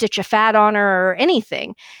doesn't have a stitch of fat on her or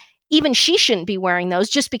anything, even she shouldn't be wearing those,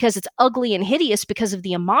 just because it's ugly and hideous because of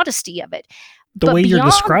the immodesty of it. The way you're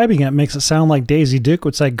describing it makes it sound like Daisy Duke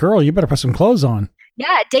would say, "Girl, you better put some clothes on."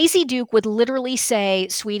 Yeah, Daisy Duke would literally say,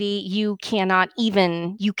 "Sweetie, you cannot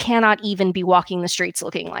even be walking the streets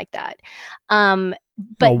looking like that."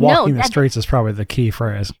 But walking the streets is probably the key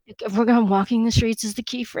phrase. If we're going, walking the streets is the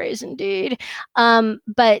key phrase, indeed.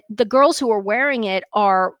 But the girls who are wearing it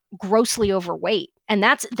are grossly overweight. And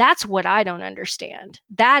that's what I don't understand.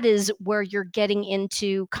 That is where you're getting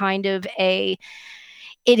into kind of it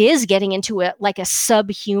is getting into like a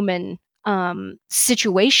subhuman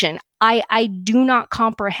situation. I do not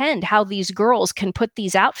comprehend how these girls can put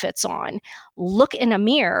these outfits on, look in a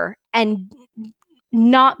mirror, and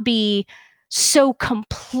not be so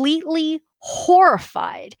completely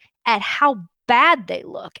horrified at how bad they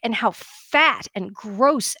look and how fat and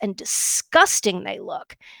gross and disgusting they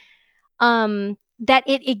look. That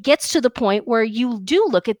it gets to the point where you do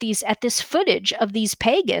look at this footage of these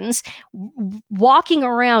pagans walking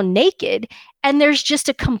around naked, and there's just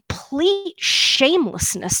a complete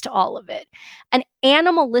shamelessness to all of it, an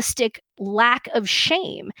animalistic lack of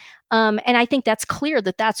shame. And I think that's clear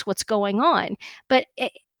that that's what's going on. But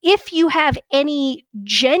if you have any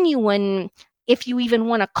genuine, if you even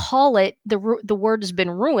want to call it, the word has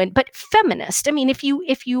been ruined, but feminist, I mean, if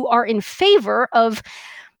you are in favor of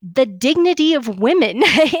the dignity of women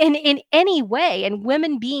in any way, and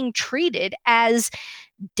women being treated as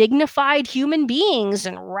dignified human beings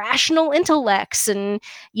and rational intellects, and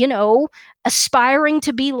aspiring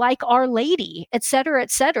to be like Our Lady, etc.,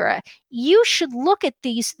 etc., you should look at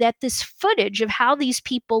this footage of how these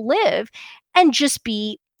people live and just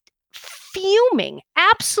be fuming,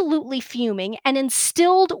 absolutely fuming, and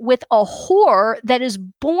instilled with a horror that is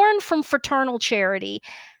born from fraternal charity.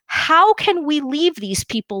 How can we leave these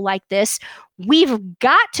people like this? We've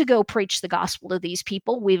got to go preach the gospel to these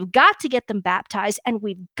people. We've got to get them baptized, and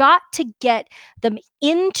we've got to get them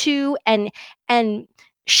into and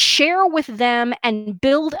share with them and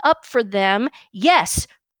build up for them, yes,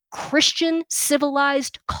 Christian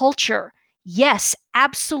civilized culture. Yes,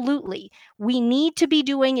 absolutely. We need to be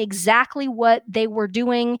doing exactly what they were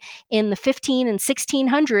doing in the 15 and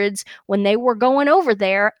 1600s when they were going over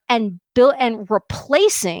there and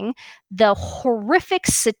replacing the horrific,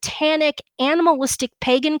 satanic, animalistic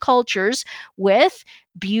pagan cultures with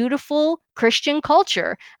beautiful Christian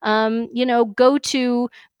culture. Go to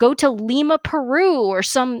Lima, Peru, or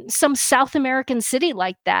some South American city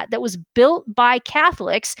like that was built by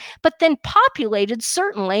Catholics, but then populated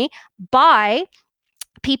certainly by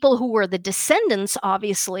people who were the descendants,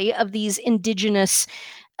 obviously, of these indigenous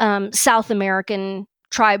South American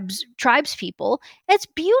tribes people. It's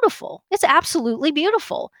beautiful. It's absolutely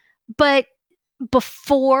beautiful. But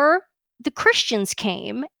before the Christians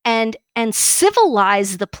came and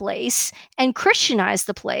civilized the place and Christianized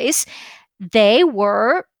the place, they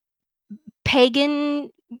were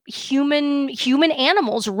pagan human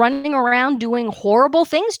animals running around doing horrible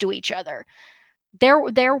things to each other.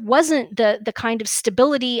 There wasn't the kind of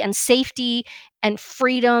stability and safety and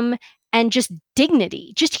freedom and just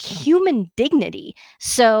dignity, just human dignity.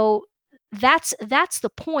 So that's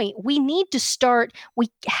the point. We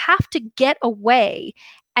have to get away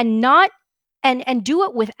and not and do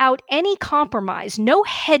it without any compromise, no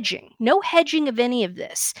hedging of any of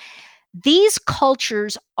this. These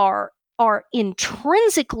cultures are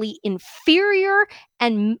intrinsically inferior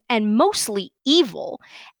and mostly evil.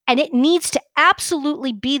 And it needs to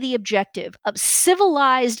absolutely be the objective of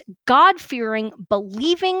civilized, God-fearing,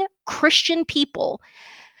 believing Christian people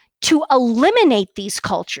to eliminate these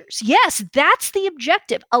cultures. Yes, that's the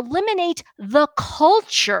objective. Eliminate the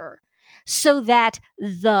culture so that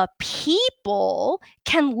the people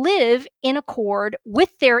can live in accord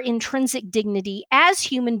with their intrinsic dignity as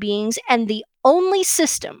human beings. And the only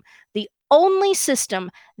system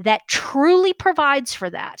that truly provides for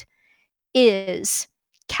that is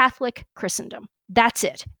Catholic Christendom. That's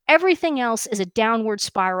it. Everything else is a downward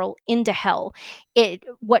spiral into hell.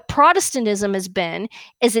 What Protestantism has been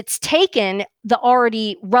is it's taken the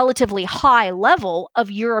already relatively high level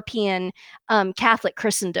of European Catholic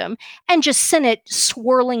Christendom and just sent it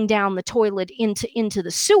swirling down the toilet into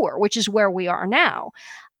the sewer, which is where we are now.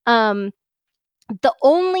 The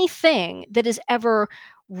only thing that has ever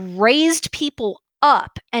raised people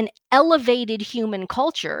up and elevated human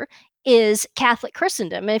culture is Catholic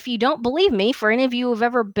Christendom. And if you don't believe me, for any of you who have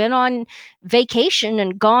ever been on vacation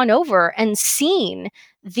and gone over and seen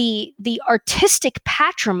the artistic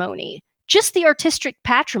patrimony, just the artistic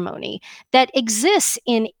patrimony that exists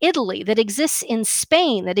in Italy, that exists in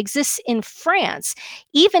Spain, that exists in France,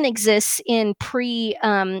 even exists in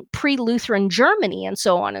pre-Lutheran Germany, and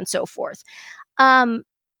so on and so forth.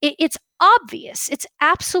 It's obvious. It's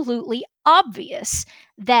absolutely obvious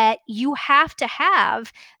that you have to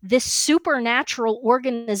have this supernatural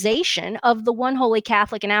organization of the one holy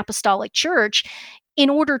Catholic and Apostolic Church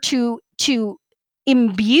in order to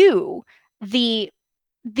imbue the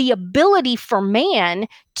ability for man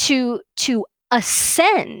to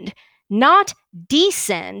ascend, not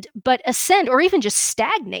descend, but ascend, or even just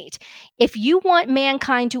stagnate. If you want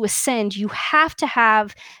mankind to ascend, you have to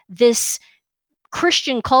have this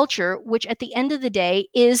Christian culture, which at the end of the day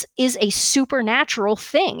is a supernatural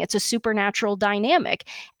thing. It's a supernatural dynamic,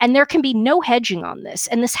 and there can be no hedging on this,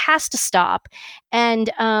 and this has to stop.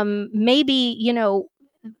 And maybe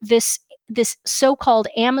this so-called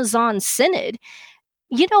Amazon Synod,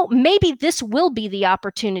 maybe this will be the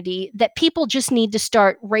opportunity that people just need to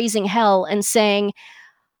start raising hell and saying,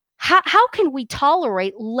 how can we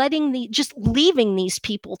tolerate just leaving these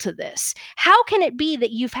people to this? How can it be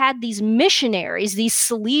that you've had these missionaries, these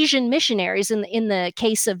Silesian missionaries, in the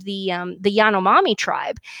case of the Yanomami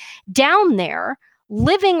tribe, down there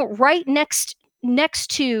living right next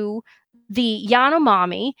to the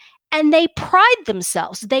Yanomami, and they pride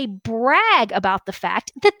themselves, they brag about the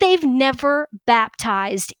fact that they've never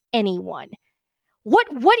baptized anyone. What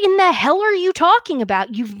in the hell are you talking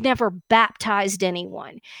about? You've never baptized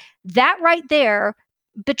anyone. That right there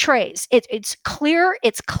betrays. It's clear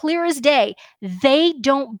as day. They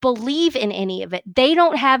don't believe in any of it. They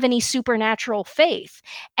don't have any supernatural faith.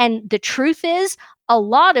 And the truth is, a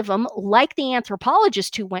lot of them, like the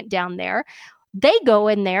anthropologist who went down there, they go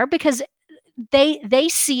in there because they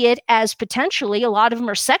see it as potentially, a lot of them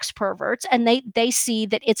are sex perverts, and they see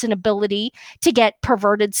that it's an ability to get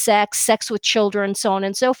perverted sex with children, so on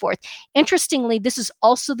and so forth. Interestingly, this is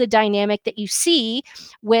also the dynamic that you see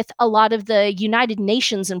with a lot of the United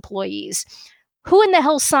Nations employees. Who in the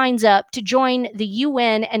hell signs up to join the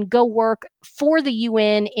UN and go work for the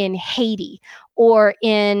UN in Haiti or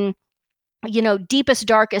in, deepest,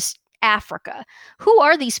 darkest Africa? Who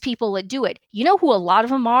are these people that do it? You know who a lot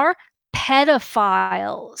of them are?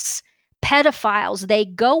 Pedophiles. They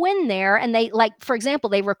go in there and they, like, for example,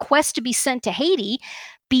 they request to be sent to Haiti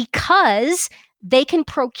because they can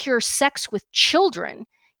procure sex with children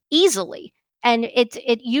easily. And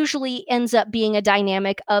it usually ends up being a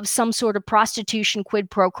dynamic of some sort of prostitution quid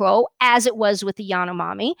pro quo, as it was with the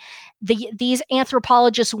Yanomami. These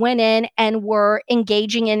anthropologists went in and were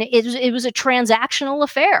engaging in it was a transactional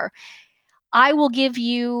affair. I will give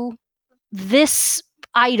you this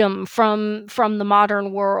item from the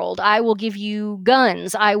modern world. I will give you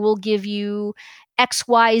guns. I will give you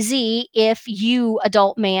XYZ if you,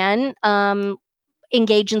 adult man,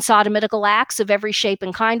 engage in sodomitical acts of every shape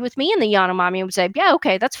and kind with me. And the Yanomami would say, yeah,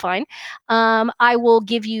 okay, that's fine. I will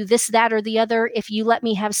give you this, that, or the other if you let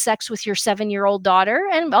me have sex with your 7-year-old daughter.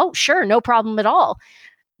 And oh, sure, no problem at all.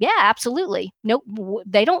 Yeah, absolutely. No,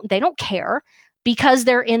 they don't care, because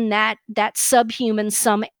they're in that subhuman,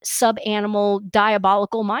 sub-animal,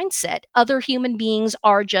 diabolical mindset. Other human beings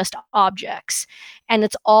are just objects. And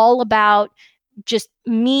it's all about just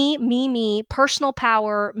me, personal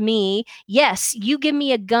power, me. Yes, you give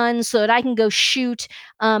me a gun so that I can go shoot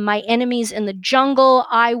my enemies in the jungle.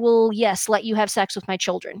 I will, yes, let you have sex with my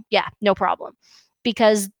children. Yeah, no problem.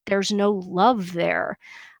 Because there's no love there.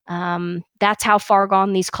 That's how far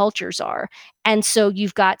gone these cultures are. And so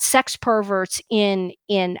you've got sex perverts in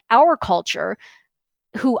our culture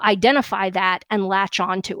who identify that and latch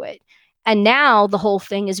onto it. And now the whole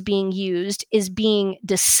thing is being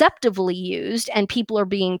deceptively used, and people are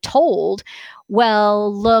being told,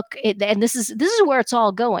 well, look, and this is where it's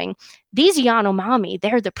all going. These Yanomami,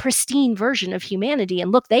 they're the pristine version of humanity,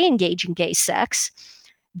 and look, they engage in gay sex.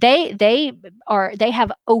 They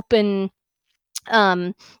have open.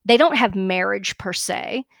 They don't have marriage per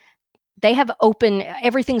se. They have open,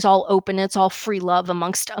 everything's all open. It's all free love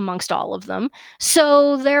amongst all of them.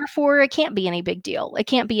 So therefore, it can't be any big deal. It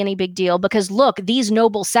can't be any big deal because look, these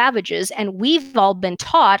noble savages, and we've all been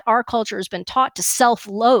taught, our culture has been taught to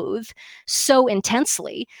self-loathe so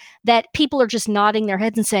intensely that people are just nodding their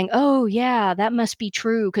heads and saying, "Oh yeah, that must be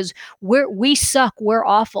true because we suck, we're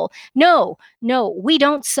awful." No, we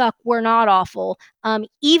don't suck. We're not awful.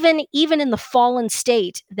 Even in the fallen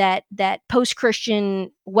state that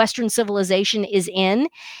post-Christian Western civilization is in,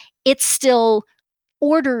 it's still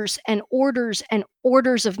orders and orders and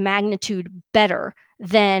orders of magnitude better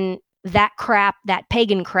than that crap, that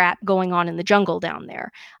pagan crap going on in the jungle down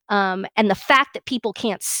there. And the fact that people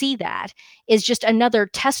can't see that is just another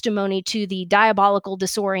testimony to the diabolical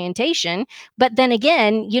disorientation. But then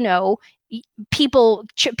again,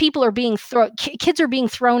 people are being kids are being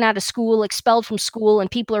thrown out of school, expelled from school, and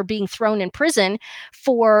people are being thrown in prison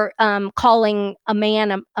for calling a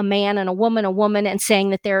man and a woman and saying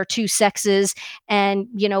that there are two sexes, and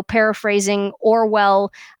paraphrasing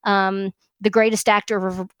Orwell, the greatest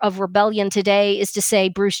actor of rebellion today is to say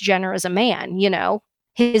Bruce Jenner is a man.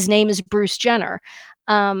 His name is Bruce Jenner.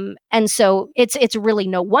 And so it's really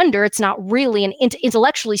no wonder. It's not really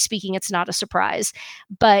intellectually speaking, it's not a surprise,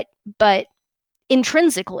 but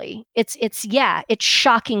intrinsically, it's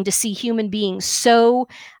shocking to see human beings so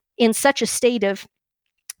in such a state of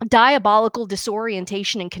diabolical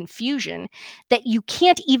disorientation and confusion that you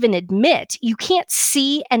can't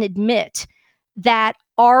see and admit that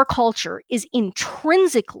our culture is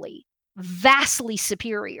intrinsically vastly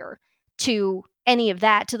superior to any of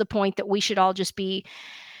that, to the point that we should be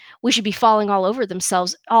falling all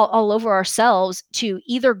over ourselves to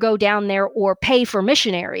either go down there or pay for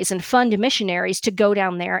missionaries and fund missionaries to go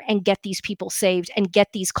down there and get these people saved and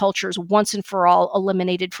get these cultures once and for all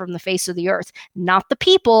eliminated from the face of the earth. Not the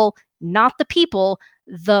people,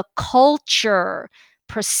 the culture.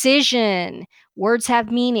 Precision. Words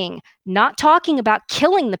have meaning. Not talking about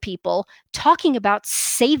killing the people, talking about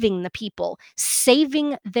saving the people,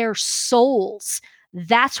 saving their souls.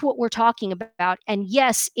 That's what we're talking about. And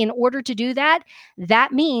yes, in order to do that,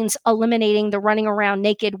 that means eliminating the running around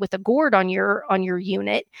naked with a gourd on your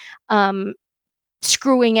unit,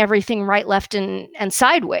 screwing everything right, left, and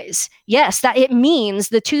sideways. Yes, that it means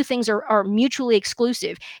the two things are mutually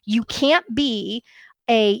exclusive. You can't be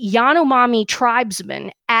a Yanomami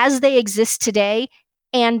tribesman as they exist today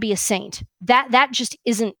and be a saint. That just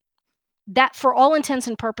isn't, that for all intents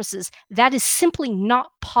and purposes, that is simply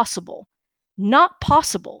not possible. Not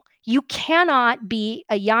possible. You cannot be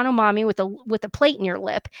a Yanomami with a plate in your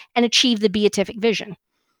lip and achieve the beatific vision.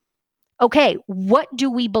 Okay, what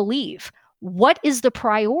do we believe? What is the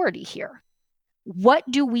priority here? What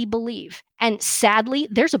do we believe? And sadly,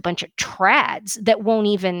 there's a bunch of trads that won't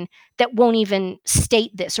even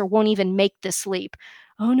state this or won't even make this leap.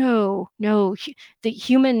 Oh no, the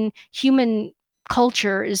human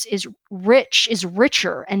culture is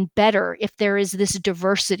richer and better if there is this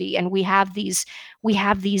diversity, and we have these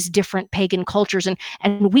different pagan cultures, and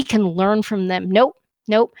we can learn from them. Nope.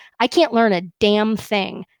 I can't learn a damn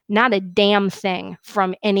thing, not a damn thing,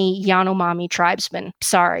 from any Yanomami tribesman.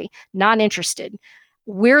 Sorry, not interested.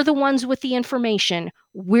 We're the ones with the information.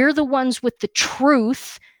 We're the ones with the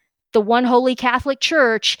truth. The one holy Catholic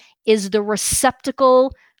Church is the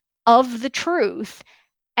receptacle of the truth.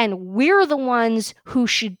 And we're the ones who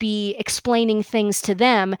should be explaining things to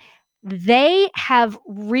them. They have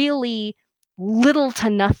really little to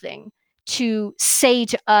nothing to say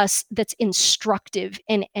to us that's instructive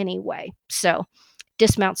in any way. So,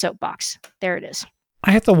 dismount soapbox. There it is.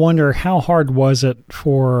 I have to wonder, how hard was it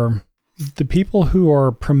for the people who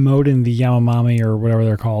are promoting the Yanomami, or whatever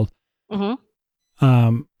they're called?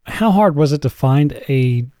 Mm-hmm. How hard was it to find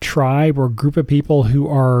a tribe or group of people who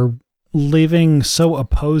are living so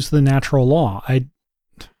opposed to the natural law?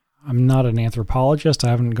 I'm not an anthropologist. I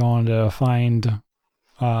haven't gone to find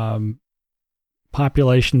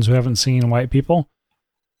populations who haven't seen white people.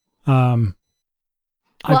 From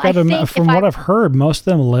what I've heard, most of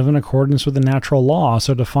them live in accordance with the natural law.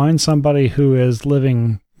 So to find somebody who is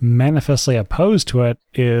living manifestly opposed to it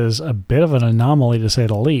is a bit of an anomaly, to say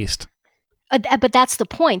the least. But that's the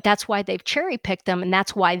point. That's why they've cherry-picked them, and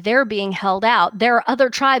that's why they're being held out. There are other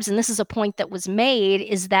tribes, and this is a point that was made,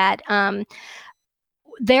 is that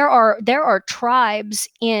there are tribes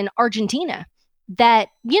in Argentina that,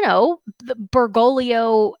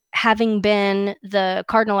 Bergoglio, having been the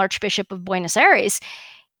Cardinal Archbishop of Buenos Aires,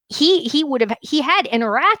 he had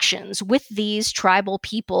interactions with these tribal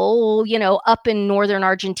people, up in northern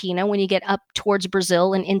Argentina when you get up towards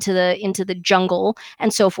Brazil and into the jungle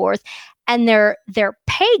and so forth. And they're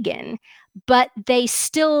pagan, but they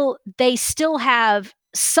still have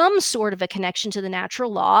some sort of a connection to the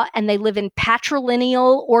natural law, and they live in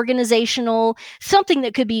patrilineal organizational, something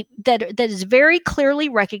that could be that is very clearly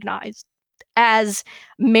recognized as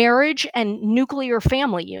marriage and nuclear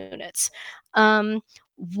family units.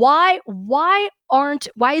 Why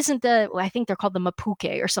isn't I think they're called the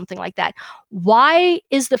Mapuche or something like that? Why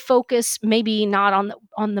is the focus maybe not on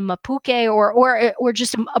the Mapuche, or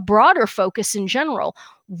just a broader focus in general?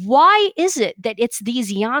 Why is it that it's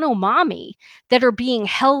these Yanomami that are being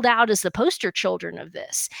held out as the poster children of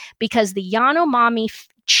this? Because the Yanomami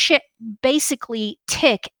basically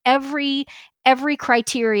tick every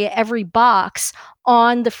criteria, every box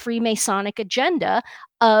on the Freemasonic agenda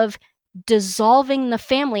of dissolving the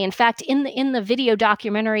family. In fact, in the video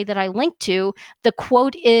documentary that I linked to, the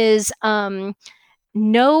quote is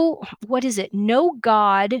no, what is it? No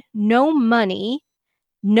God, no money,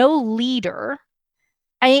 no leader.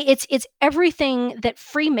 It's everything that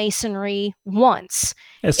Freemasonry wants.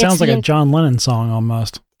 It sounds like a John Lennon song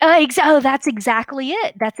almost. That's exactly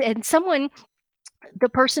it. And the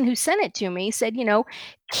person who sent it to me said,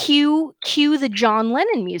 cue the John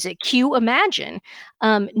Lennon music, cue Imagine.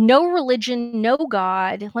 No religion, no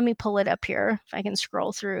God. Let me pull it up here if I can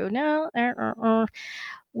scroll through. No,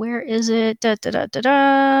 where is it? Da, da, da, da,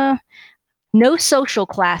 da. No social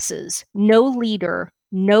classes, no leader,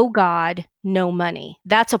 no God, no money.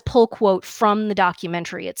 That's a pull quote from the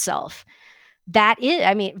documentary itself. That is,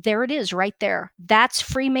 there it is right there. That's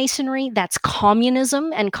Freemasonry. That's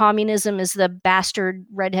communism. And communism is the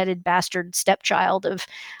redheaded bastard stepchild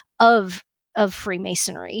of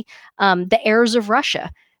Freemasonry. The heirs of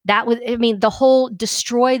Russia. That was, the whole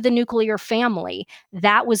destroy the nuclear family.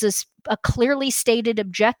 That was a clearly stated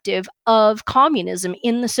objective of communism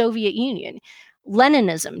in the Soviet Union.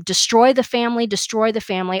 Leninism, destroy the family, destroy the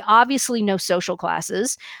family. Obviously, no social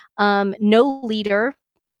classes, no leader,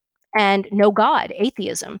 and no God,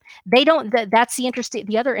 atheism. They don't. That's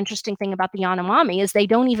the other interesting thing about the Yanomami is they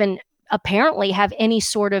don't even apparently have any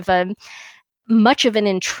sort of much of an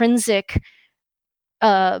intrinsic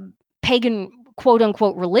pagan quote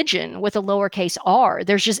unquote religion with a lowercase r.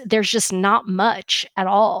 There's just not much at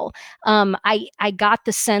all. I got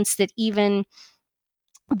the sense that even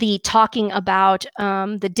the talking about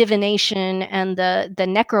the divination and the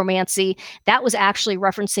necromancy, that was actually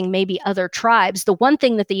referencing maybe other tribes. The one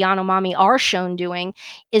thing that the Yanomami are shown doing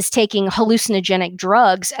is taking hallucinogenic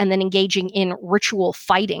drugs and then engaging in ritual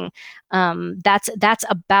fighting. That's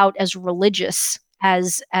about as religious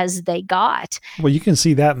as they got. Well, you can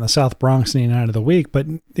see that in the South Bronx in the Night of the Week, but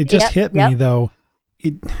it just hit me though.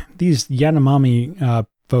 These Yanomami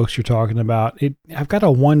folks you're talking about, I've got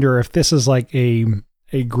to wonder if this is like a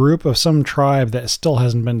group of some tribe that still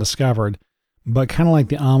hasn't been discovered, but kind of like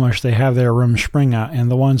the Amish, they have their Rumspringa,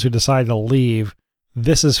 and the ones who decide to leave,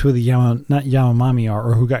 this is who the not Yanomami are,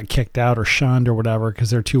 or who got kicked out or shunned or whatever because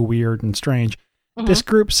they're too weird and strange. Mm-hmm. This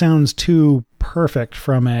group sounds too perfect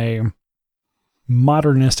from a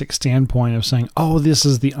modernistic standpoint of saying, oh, this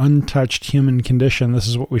is the untouched human condition, this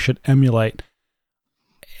is what we should emulate.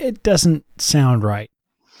 It doesn't sound right.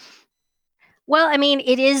 Well,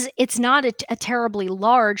 it's not a terribly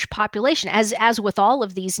large population, as with all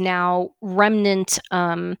of these now remnant,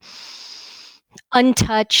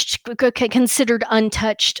 untouched, considered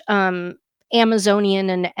untouched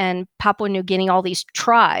Amazonian and Papua New Guinea, all these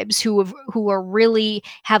tribes who are really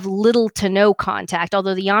have little to no contact,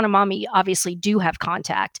 although the Yanomami obviously do have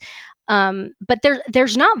contact. But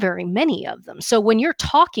there's not very many of them. So when you're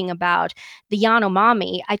talking about the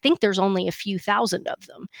Yanomami, I think there's only a few thousand of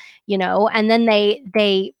them, and then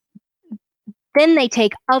they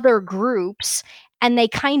take other groups and they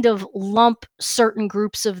kind of lump certain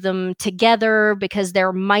groups of them together because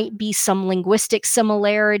there might be some linguistic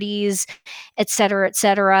similarities, et cetera, et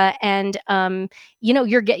cetera. And,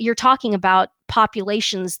 you're talking about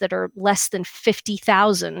populations that are less than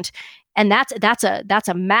 50,000. And that's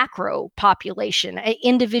a macro population.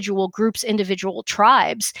 Individual groups, individual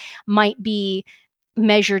tribes might be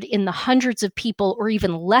measured in the hundreds of people or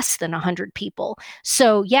even less than 100 people.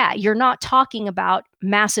 So yeah, you're not talking about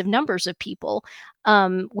massive numbers of people,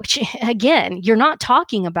 which again, you're not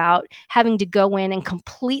talking about having to go in and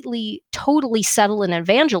completely, totally settle and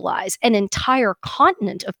evangelize an entire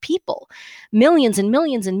continent of people, millions and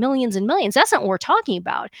millions and millions and millions. That's not what we're talking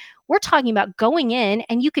about. We're talking about going in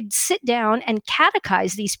and you could sit down and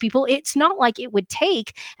catechize these people. It's not like it would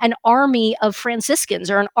take an army of Franciscans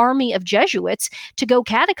or an army of Jesuits to go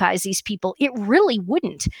catechize these people. It really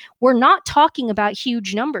wouldn't. We're not talking about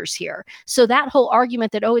huge numbers here. So that whole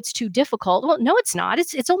argument that, oh, it's too difficult. Well, no, it's not.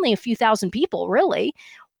 It's only a few thousand people, really.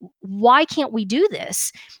 Why can't we do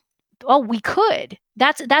this? Oh, we could.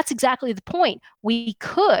 That's exactly the point. We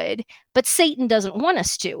could, but Satan doesn't want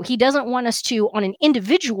us to. He doesn't want us to on an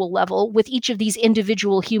individual level with each of these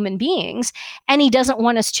individual human beings, and he doesn't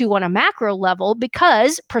want us to on a macro level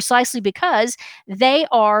precisely because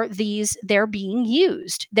they're being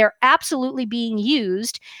used. They're absolutely being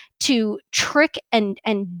used to trick and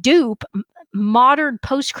dupe modern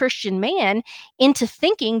post-Christian man into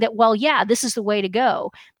thinking that, well, yeah, this is the way to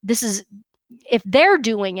go. This is, if they're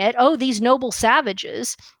doing it, oh, these noble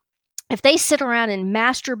savages, if they sit around and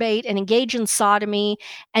masturbate and engage in sodomy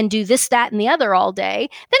and do this, that, and the other all day,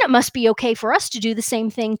 then it must be okay for us to do the same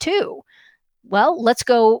thing too. Well, let's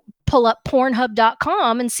go pull up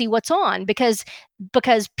pornhub.com and see what's on, because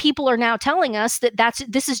people are now telling us that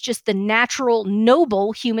this is just the natural,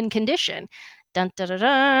 noble human condition. Dun, da, da,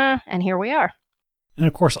 da, and here we are. And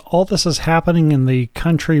of course, all this is happening in the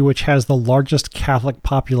country which has the largest Catholic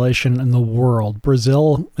population in the world.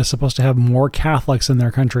 Brazil is supposed to have more Catholics in their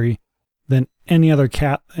country than any other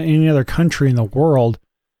country in the world,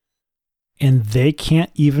 and they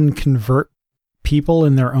can't even convert people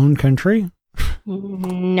in their own country?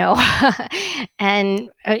 No. And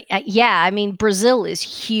yeah, I mean, Brazil is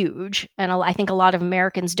huge, and I think a lot of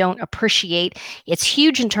Americans don't appreciate it's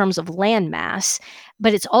huge in terms of land mass,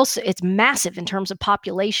 but it's massive in terms of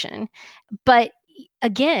population. But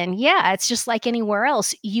again, yeah, it's just like anywhere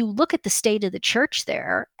else. You look at the state of the church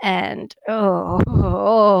there, and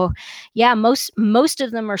yeah, most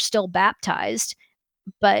of them are still baptized,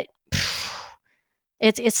 but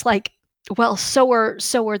it's like, well, so are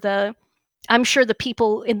the, I'm sure the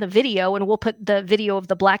people in the video, and we'll put the video of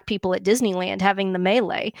the black people at Disneyland having the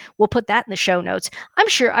melee. We'll put that in the show notes. I'm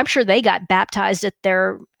sure they got baptized at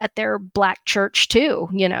their black church too.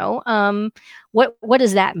 What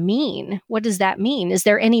does that mean? What does that mean? Is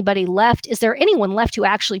there anybody left? Is there anyone left who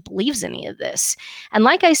actually believes any of this? And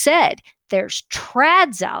like I said, there's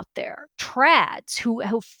trads out there, trads who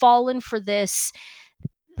have fallen for this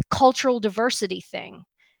cultural diversity thing.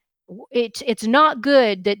 It's not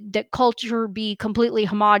good that culture be completely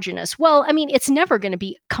homogenous. Well, I mean, it's never going to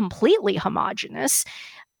be completely homogenous.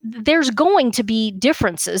 There's going to be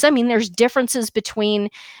differences. I mean, there's differences between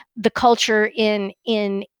the culture in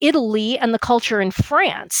Italy and the culture in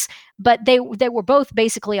France, but they were both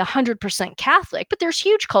basically 100% Catholic. But there's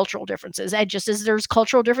huge cultural differences, and just as there's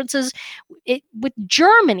cultural differences with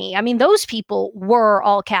Germany. I mean, those people were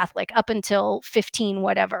all Catholic up until 15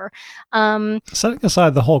 whatever. Setting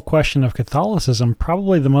aside the whole question of Catholicism,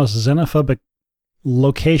 probably the most xenophobic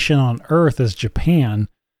location on earth is Japan.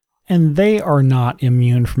 And they are not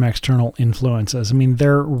immune from external influences. I mean,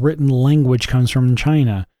 their written language comes from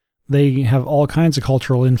China. They have all kinds of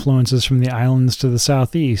cultural influences from the islands to the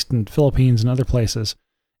southeast and Philippines and other places.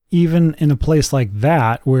 Even in a place like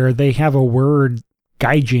that, where they have a word,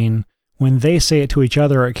 gaijin, when they say it to each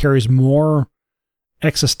other, it carries more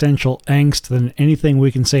existential angst than anything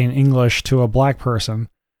we can say in English to a black person.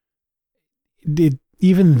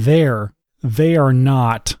 Even there, they are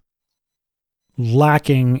not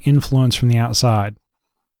lacking influence from the outside.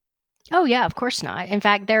 Oh yeah, of course not. In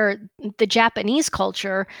fact, the Japanese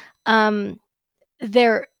culture,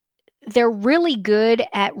 they're really good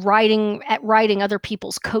at riding other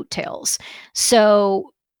people's coattails. So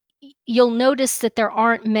you'll notice that there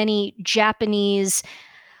aren't many Japanese,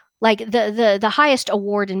 like the highest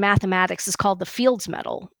award in mathematics is called the Fields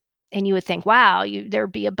Medal. And you would think, wow,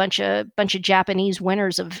 there'd be a bunch of Japanese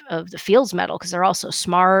winners of the Fields Medal because they're all so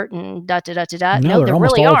smart and da da da da da. No, there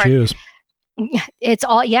really aren't. Jews. It's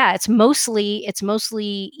all, yeah. It's mostly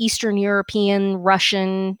Eastern European,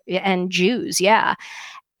 Russian, and Jews. Yeah.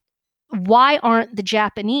 Why aren't the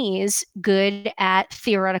Japanese good at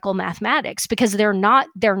theoretical mathematics? Because they're not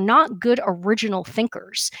good original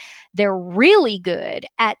thinkers. They're really good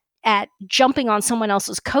at jumping on someone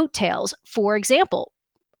else's coattails. For example,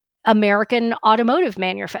 American automotive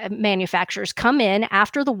manufacturers come in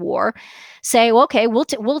after the war, say, well, okay,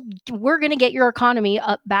 we're going to get your economy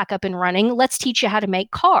back up and running. Let's teach you how to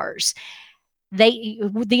make cars.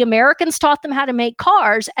 The Americans taught them how to make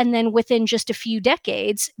cars, and then within just a few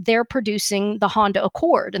decades, they're producing the Honda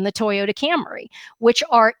Accord and the Toyota Camry, which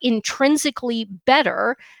are intrinsically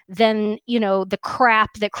better than, the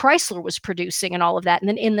crap that Chrysler was producing and all of that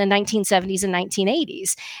in the 1970s and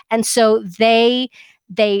 1980s. And so they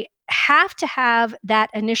have to have that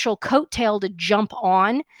initial coattail to jump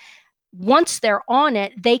on. Once they're on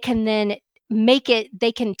it, they can then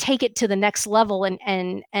they can take it to the next level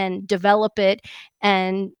and develop it,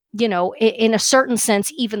 and in a certain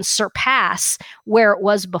sense even surpass where it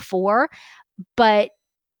was before. But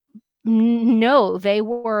no, they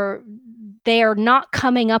were they are not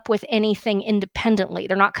coming up with anything independently.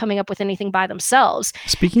 They're not coming up with anything by themselves.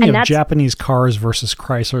 Speaking of Japanese cars versus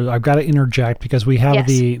Chrysler, I've got to interject because we have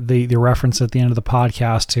the reference at the end of the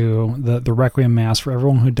podcast to the Requiem Mass for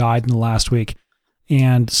everyone who died in the last week.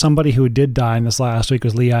 And somebody who did die in this last week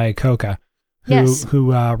was Lee Iacocca,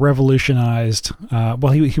 who revolutionized.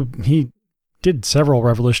 He did several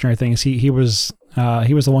revolutionary things. He was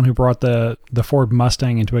the one who brought the Ford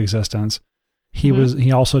Mustang into existence.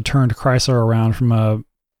 He also turned Chrysler around from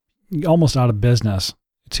almost out of business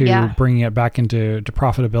to bringing it back into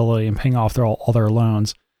profitability and paying off all their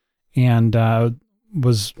loans. And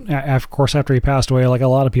was, of course, after he passed away, like a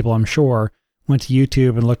lot of people, I'm sure, went to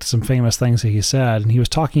YouTube and looked at some famous things that he said. And he was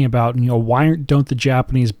talking about, why don't the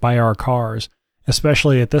Japanese buy our cars?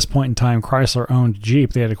 Especially at this point in time, Chrysler owned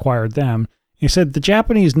Jeep. They had acquired them. He said, the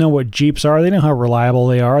Japanese know what Jeeps are. They know how reliable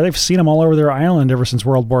they are. They've seen them all over their island ever since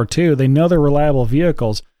World War II. They know they're reliable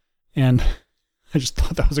vehicles. And I just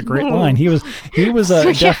thought that was a great line. He was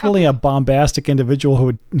definitely a bombastic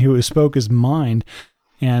individual who spoke his mind.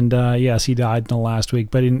 And yes, he died in the last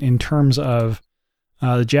week. But in terms of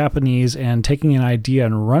the Japanese and taking an idea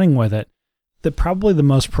and running with it, probably the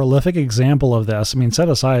most prolific example of this, set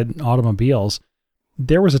aside automobiles,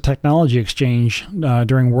 there was a technology exchange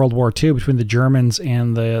during World War II between the Germans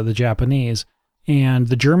and the Japanese. And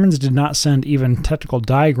the Germans did not send even technical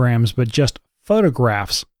diagrams, but just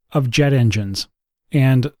photographs of jet engines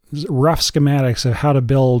and rough schematics of how to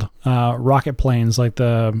build rocket planes like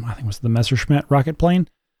I think it was the Messerschmitt rocket plane.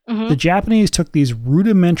 Mm-hmm. The Japanese took these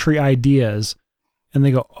rudimentary ideas and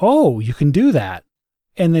they go, oh, you can do that.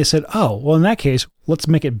 And they said, oh, well, in that case, let's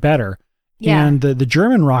make it better. Yeah. And the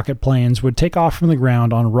German rocket planes would take off from the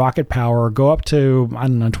ground on rocket power, go up to,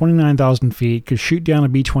 29,000 feet, could shoot down a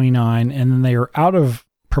B-29, and then they are out of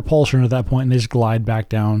propulsion at that point, and they just glide back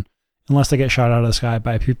down, unless they get shot out of the sky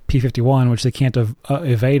by a P-51, which they can't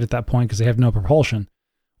evade at that point because they have no propulsion.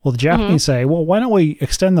 Well, the Japanese say, well, why don't we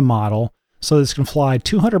extend the model so this can fly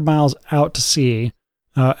 200 miles out to sea,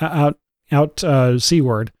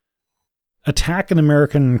 seaward, attack an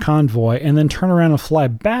American convoy, and then turn around and fly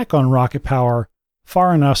back on rocket power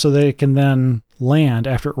far enough so they can then land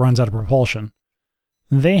after it runs out of propulsion.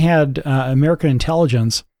 They had American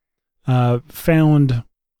intelligence found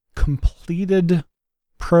completed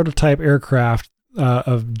prototype aircraft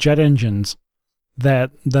of jet engines that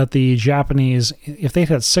the Japanese, if they'd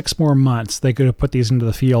had 6 more months, they could have put these into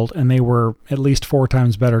the field, and they were at least 4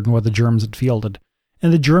 times better than what the Germans had fielded.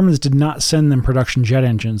 And the Germans did not send them production jet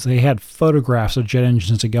engines. They had photographs of jet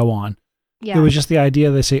engines to go on. Yeah. It was just the idea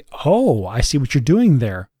they say, oh, I see what you're doing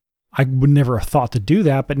there. I would never have thought to do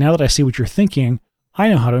that, but now that I see what you're thinking, I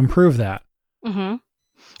know how to improve that. Mm-hmm.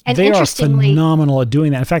 And they are phenomenal at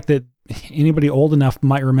doing that. In fact, that anybody old enough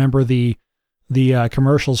might remember the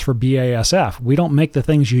commercials for BASF. We don't make the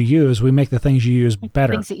things you use. We make the things you use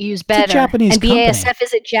better. Things that you use better. It's a Japanese and company. BASF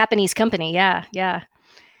is a Japanese company. Yeah, yeah.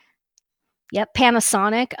 Yep,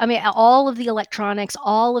 Panasonic. All of the electronics,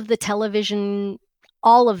 all of the television,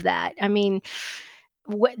 all of that.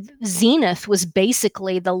 Zenith was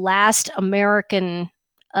basically the last American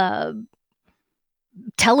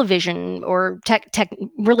television or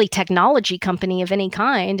really technology company of any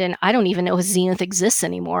kind. And I don't even know if Zenith exists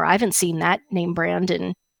anymore. I haven't seen that name brand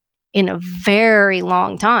in a very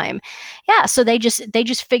long time. Yeah, so they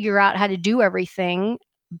just figure out how to do everything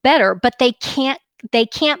better, but they can't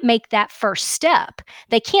make that first step.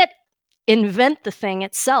 They can't invent the thing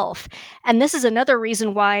itself. And this is another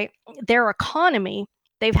reason why their economy,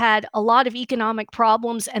 they've had a lot of economic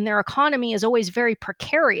problems, and their economy is always very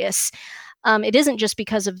precarious. It isn't just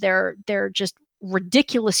because of their just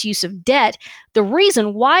ridiculous use of debt. The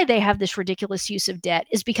reason why they have this ridiculous use of debt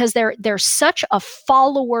is because they're such a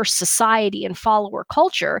follower society and follower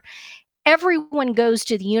culture. Everyone goes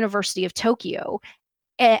to the University of Tokyo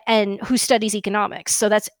and who studies economics. So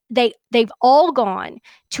they've all gone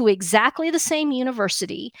to exactly the same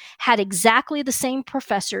university, had exactly the same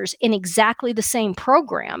professors in exactly the same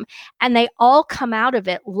program, and they all come out of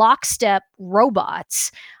it lockstep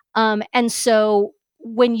robots. And so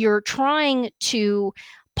when you're trying to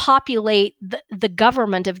populate the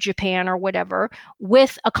government of Japan or whatever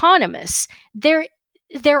with economists,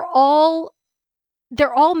 they're all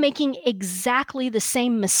making exactly the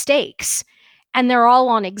same mistakes. And they're all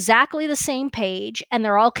on exactly the same page, and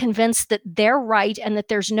they're all convinced that they're right and that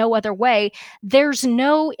there's no other way. In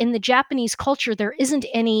the Japanese culture, there isn't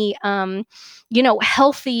any,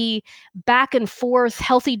 healthy back and forth,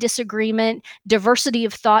 healthy disagreement, diversity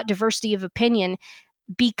of thought, diversity of opinion,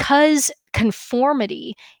 because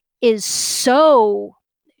conformity is so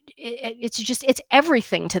it's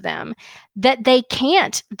everything to them, that they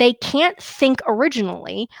can't think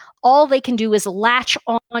originally. All they can do is latch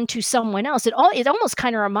on to someone else. It almost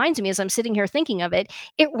kind of reminds me, as I'm sitting here thinking of it,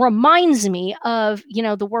 it reminds me of,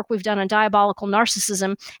 the work we've done on diabolical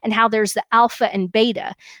narcissism, and how there's the alpha and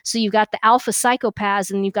beta. So you've got the alpha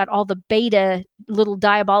psychopaths, and you've got all the beta little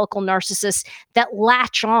diabolical narcissists that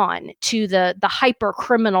latch on to the hyper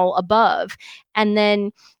criminal above. And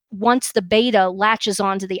then once the beta latches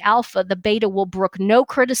onto the alpha, the beta will brook no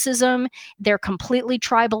criticism. They're completely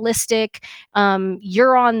tribalistic.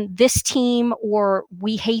 You're on this team, or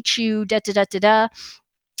we hate you, da da da da da.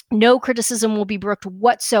 No criticism will be brooked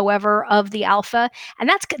whatsoever of the alpha.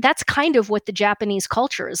 And that's kind of what the Japanese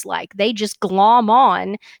culture is like. They just glom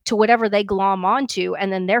on to whatever they glom onto,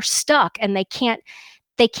 and then they're stuck, and they can't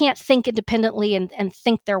think independently and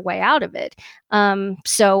think their way out of it.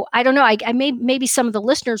 So I don't know. Maybe some of the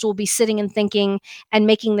listeners will be sitting and thinking and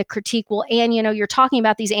making the critique. Well, Anne, you're talking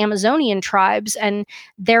about these Amazonian tribes, and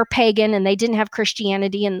they're pagan, and they didn't have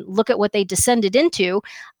Christianity, and look at what they descended into.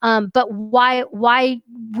 But why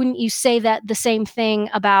wouldn't you say that the same thing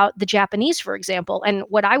about the Japanese, for example? And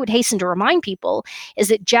what I would hasten to remind people is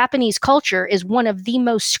that Japanese culture is one of the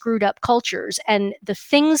most screwed up cultures, and the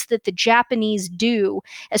things that the Japanese do,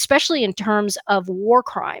 especially in terms of war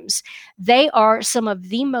crimes, they are some of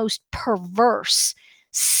the most perverse,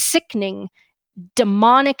 sickening,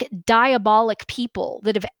 demonic, diabolic people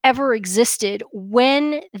that have ever existed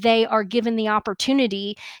when they are given the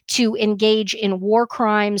opportunity to engage in war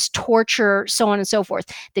crimes, torture, so on and so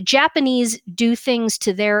forth. The Japanese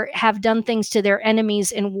have done things to their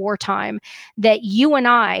enemies in wartime that you and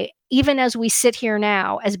I, even as we sit here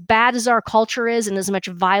now, as bad as our culture is, and as much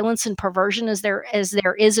violence and perversion as there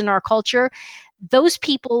is in our culture, those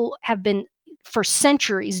people have been for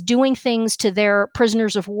centuries doing things to their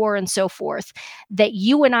prisoners of war and so forth that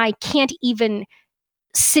you and I can't even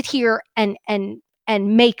sit here and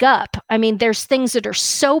make up. I mean, there's things that are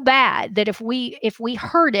so bad that if we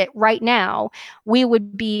heard it right now, we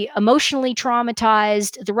would be emotionally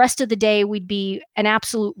traumatized. The rest of the day, we'd be an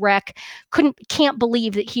absolute wreck. Can't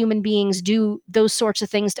believe that human beings do those sorts of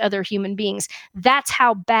things to other human beings. That's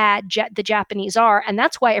how bad the Japanese are. And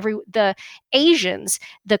that's why the Asians,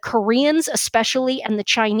 the Koreans especially, and the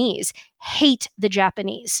Chinese hate the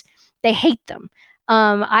Japanese. They hate them.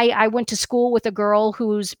 I went to school with a girl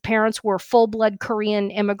whose parents were full-blood Korean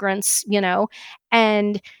immigrants,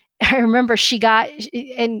 and I remember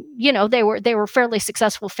they were a fairly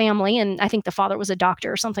successful family, and I think the father was a doctor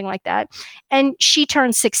or something like that. And she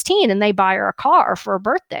turned 16, and they buy her a car for her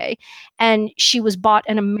birthday, and she was bought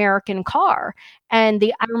an American car. And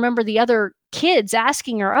I remember the other kids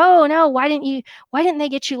asking her, "Oh no, why didn't they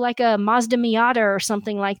get you like a Mazda Miata or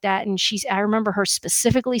something like that?" And I remember her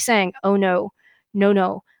specifically saying, "Oh no.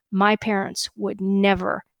 No, my parents would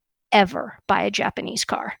never, ever buy a Japanese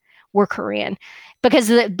car. We're Korean." Because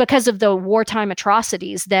of the wartime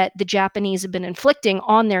atrocities that the Japanese have been inflicting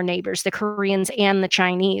on their neighbors, the Koreans and the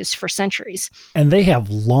Chinese, for centuries. And they have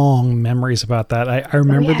long memories about that. I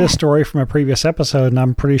remember this story from a previous episode, and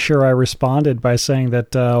I'm pretty sure I responded by saying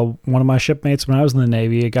that one of my shipmates when I was in the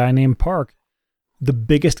Navy, a guy named Park, the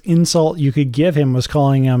biggest insult you could give him was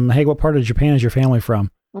calling him, "Hey, what part of Japan is your family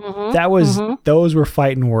from?" Mm-hmm. Those were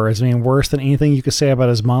fighting words. I mean, worse than anything you could say about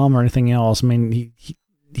his mom or anything else. I mean,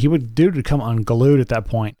 he would come unglued at that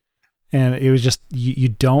point. And it was just, you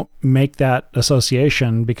don't make that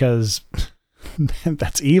association because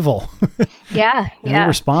that's evil. Yeah. And he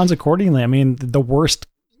responds accordingly. I mean, the worst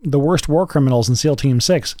war criminals in SEAL Team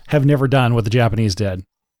 6 have never done what the Japanese did.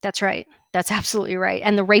 That's right. That's absolutely right.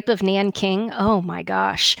 And the rape of Nanking, oh my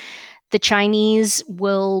gosh. The Chinese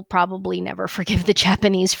will probably never forgive the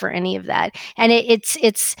Japanese for any of that. And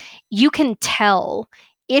it's you can tell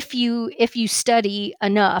if you study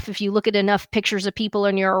enough, if you look at enough pictures of people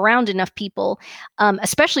and you're around enough people,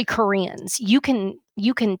 especially Koreans, you can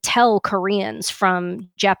tell Koreans from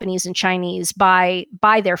Japanese and Chinese by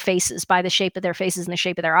their faces, by the shape of their faces and the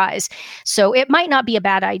shape of their eyes. So it might not be a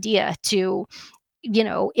bad idea to,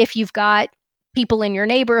 if you've got people in your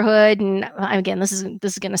neighborhood, and again, this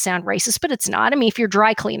is going to sound racist, but it's not. I mean, if your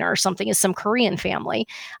dry cleaner or something is some Korean family,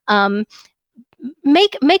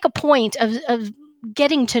 make a point of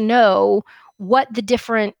getting to know what the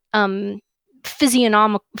different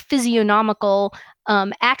physiognomical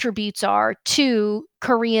attributes are to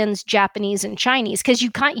Koreans, Japanese, and Chinese, because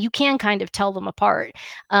you can kind of tell them apart.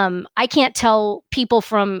 I can't tell people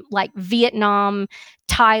from like Vietnam,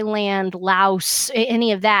 Thailand, Laos,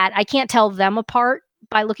 any of that. I can't tell them apart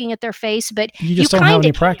by looking at their face, but you just don't have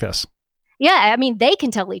any practice. Yeah, I mean, they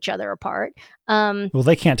can tell each other apart. Well,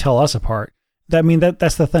 they can't tell us apart.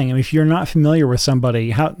 that's the thing. I mean, if you're not familiar with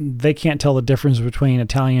somebody, how they can't tell the difference between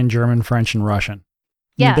Italian, German, French, and Russian.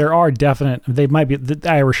 I mean, there are definite. They might be the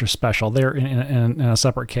Irish are special. They're in a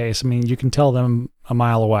separate case. I mean, you can tell them a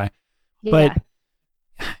mile away, but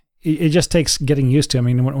it just takes getting used to. I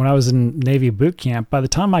mean, when I was in Navy boot camp, by the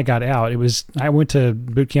time I got out, I went to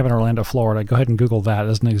boot camp in Orlando, Florida. Go ahead and Google that; it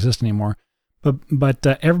doesn't exist anymore. But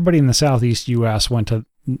everybody in the Southeast U.S. went to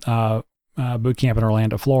boot camp in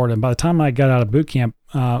Orlando, Florida. And by the time I got out of boot camp,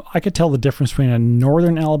 I could tell the difference between a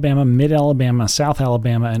northern Alabama, mid Alabama, South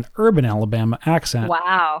Alabama, and urban Alabama accent.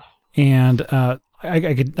 Wow. And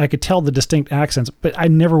I could tell the distinct accents, but I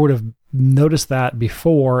never would have noticed that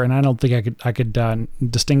before, and I don't think I could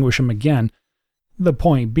distinguish them again. The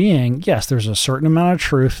point being, yes, there's a certain amount of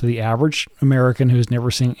truth to the average American who's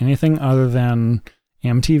never seen anything other than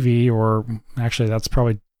MTV, or actually that's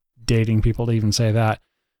probably dating people to even say that.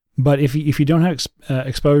 But if you don't have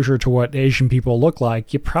exposure to what Asian people look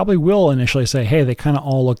like, you probably will initially say, hey, they kind of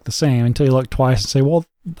all look the same, until you look twice and say, well,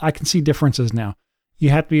 I can see differences now. You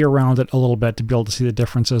have to be around it a little bit to be able to see the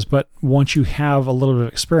differences. But once you have a little bit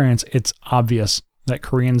of experience, it's obvious that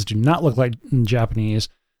Koreans do not look like Japanese.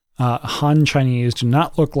 Han Chinese do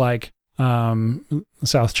not look like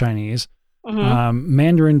South Chinese. Mm-hmm.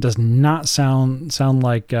 Mandarin does not sound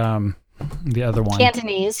like the other one.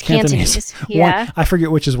 Cantonese. Yeah. One, I forget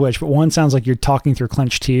which is which, but one sounds like you're talking through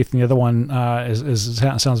clenched teeth, and the other one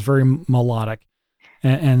sounds very melodic.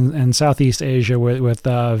 And Southeast Asia with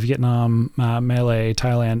Vietnam, Malay,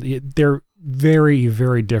 Thailand, they're very,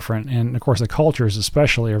 very different. And of course, the cultures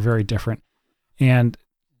especially are very different. And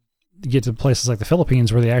you get to places like the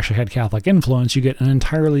Philippines where they actually had Catholic influence, you get an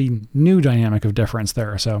entirely new dynamic of difference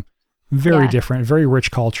there. So very different, very rich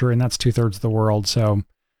culture, and that's 2/3 of the world. So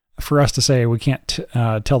for us to say we can't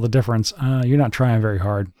tell the difference, you're not trying very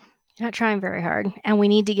hard. You're not trying very hard. And we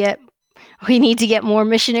need to get more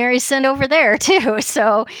missionaries sent over there too.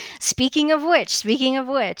 So speaking of which,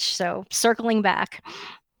 so circling back.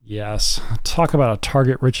 Yes. Talk about a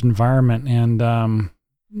target-rich environment. And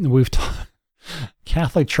we've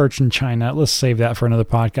Catholic Church in China. Let's save that for another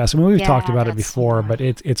podcast. I mean, we've talked about it before, but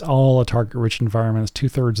it's all a target-rich environment. It's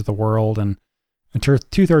 2/3 of the world and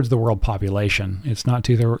 2/3 of the world population. It's not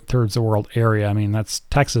 2/3 of the world area. I mean,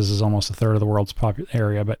 Texas is almost 1/3 of the world's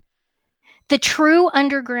area, but the true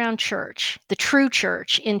underground church, the true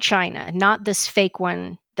church in China, not this fake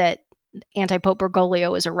one that anti-Pope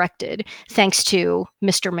Bergoglio has erected, thanks to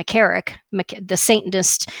Mr. McCarrick, the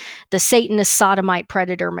Satanist sodomite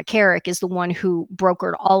predator McCarrick is the one who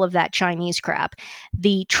brokered all of that Chinese crap.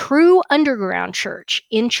 The true underground church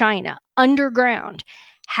in China, underground,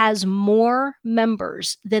 has more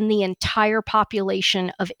members than the entire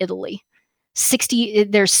population of Italy.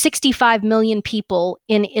 There's 65 million people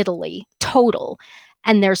in Italy total,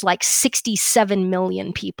 and there's like 67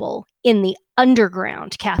 million people in the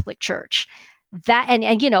underground Catholic Church. That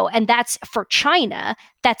and that's for China,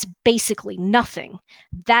 that's basically nothing.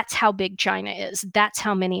 That's how big China is. That's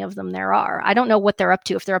how many of them there are. I don't know what they're up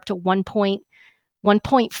to, if they're up to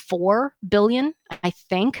 1.4 billion, I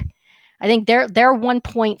think. I think they're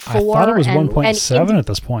 1.4. I thought it was 1.7 at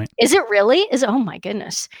this point. Is it really? Oh my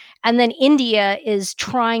goodness. And then India is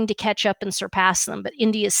trying to catch up and surpass them, but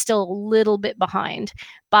India is still a little bit behind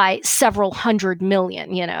by several hundred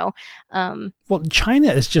million, Well, China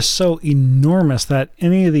is just so enormous that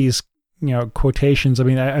any of these, quotations, I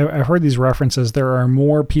mean, I've heard these references. There are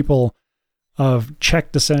more people of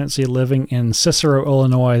Czech descendancy living in Cicero,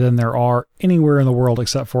 Illinois than there are anywhere in the world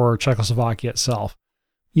except for Czechoslovakia itself.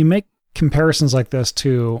 You make comparisons like this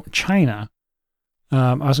to China.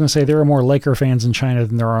 I was going to say there are more Laker fans in China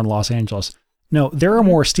than there are in Los Angeles. No, there are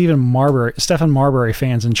more Stephen Marbury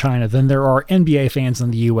fans in China than there are NBA fans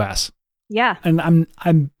in the U.S. Yeah, and I'm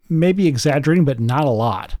maybe exaggerating, but not a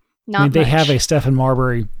lot. Not much. They have a Stephen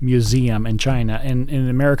Marbury museum in China, and in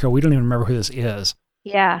America, we don't even remember who this is.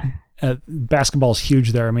 Yeah, basketball is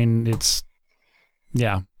huge there. I mean,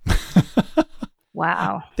 yeah.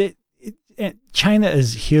 Wow. China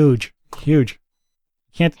is huge. Huge.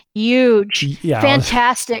 Yeah.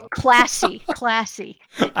 Fantastic. Classy.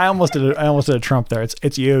 I almost did a Trump there.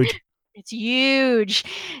 It's huge. It's huge.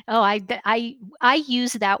 Oh, I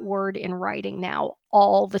use that word in writing now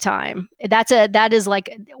all the time. That is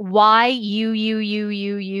like YUUUUUGE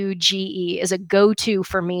is a go-to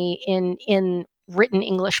for me in written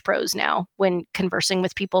English prose now when conversing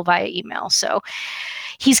with people via email. So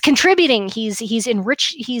he's contributing. He's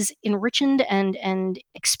enriched and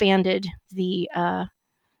expanded the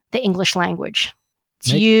English language.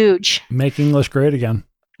 It's huge. Make English great again.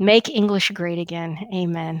 Make English great again.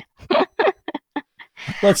 Amen.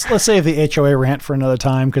 Let's save the HOA rant for another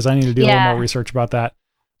time because I need to do a little more research about that.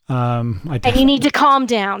 And you need to calm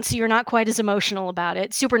down so you're not quite as emotional about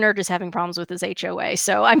it. Super Nerd is having problems with his HOA,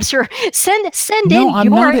 so I'm sure send in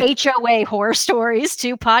your HOA horror stories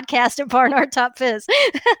to podcast@barnardtopfizz.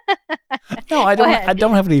 No, I don't. I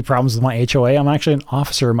don't have any problems with my HOA. I'm actually an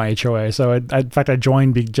officer in my HOA, so in fact I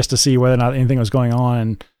joined just to see whether or not anything was going on.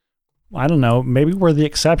 And I don't know. Maybe we're the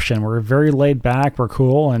exception. We're very laid back. We're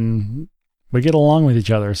cool, and we get along with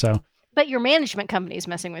each other. So. But your management company is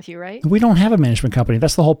messing with you, right? We don't have a management company.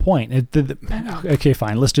 That's the whole point. Okay,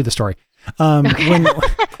 fine. Let's do the story. When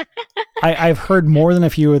I've heard more than a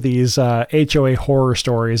few of these HOA horror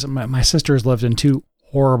stories. My sister's lived in 2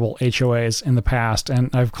 horrible HOAs in the past,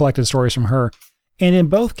 and I've collected stories from her. And in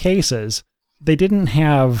both cases, they didn't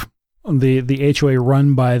have the HOA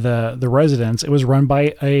run by the residents. It was run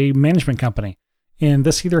by a management company. And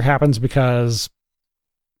this either happens because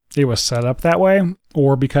it was set up that way,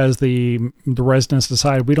 or because the residents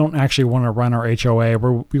decide we don't actually want to run our HOA,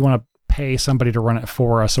 we want to pay somebody to run it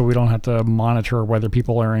for us so we don't have to monitor whether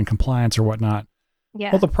people are in compliance or whatnot.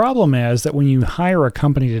 Yeah. Well, the problem is that when you hire a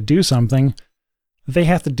company to do something, they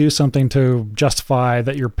have to do something to justify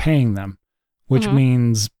that you're paying them, which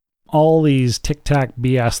means all these tic-tac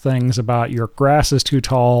BS things about your grass is too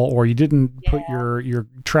tall, or you didn't put your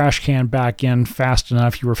trash can back in fast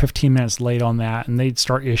enough, you were 15 minutes late on that, and they'd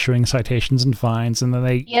start issuing citations and fines, and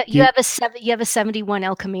then you have a 71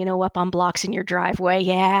 El Camino up on blocks in your driveway.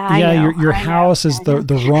 Your house is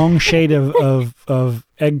the wrong shade of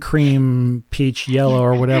egg cream peach yellow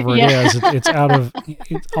or whatever it is. It's out of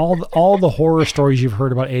all the horror stories you've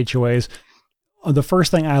heard about HOAs. The first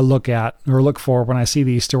thing I look at or look for when I see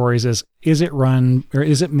these stories is it run or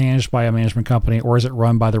is it managed by a management company, or is it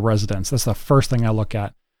run by the residents? That's the first thing I look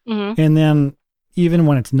at. And then even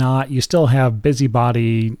when it's not, you still have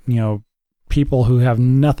busybody, people who have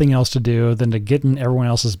nothing else to do than to get in everyone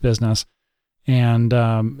else's business. And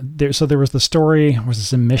there was the story, was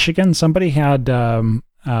this in Michigan? Somebody had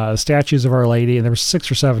statues of Our Lady, and there were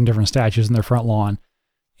 6 or 7 different statues in their front lawn.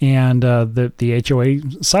 And the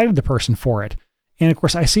HOA cited the person for it. And of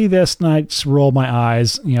course, I see this and I just roll my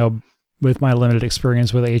eyes, with my limited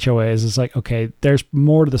experience with HOAs. It's like, okay, there's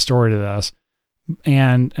more to the story to this.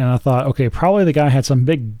 And I thought, okay, probably the guy had some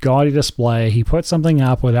big gaudy display. He put something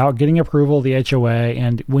up without getting approval of the HOA.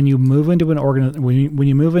 And when you move into when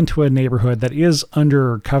you move into a neighborhood that is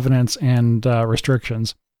under covenants and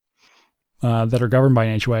restrictions that are governed by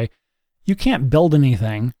an HOA, you can't build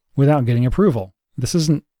anything without getting approval. This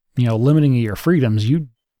isn't, limiting your freedoms. You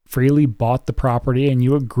freely bought the property and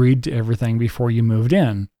you agreed to everything before you moved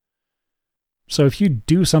in. So if you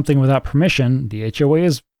do something without permission, the HOA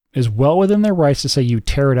is well within their rights to say you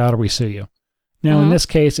tear it out or we sue you. Now, in this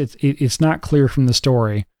case, it's not clear from the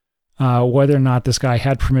story whether or not this guy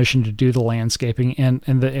had permission to do the landscaping. And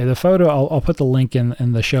the photo, I'll put the link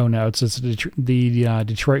in the show notes. It's the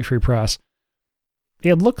Detroit Free Press.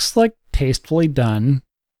 It looks like tastefully done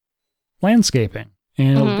landscaping.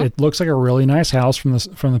 And it looks like a really nice house from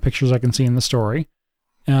the pictures I can see in the story.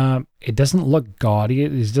 It doesn't look gaudy.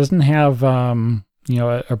 It doesn't have,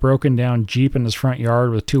 a broken down Jeep in his front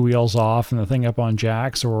yard with 2 wheels off and the thing up on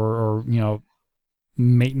jacks or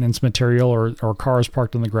maintenance material or cars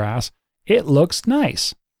parked in the grass. It looks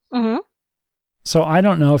nice. So I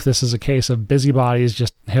don't know if this is a case of busybodies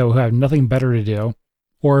just who have nothing better to do,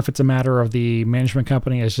 or if it's a matter of the management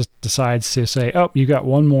company just decides to say, oh, you got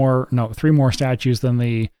 3 more statues than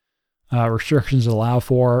the restrictions allow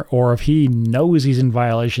for, or if he knows he's in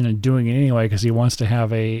violation and doing it anyway because he wants to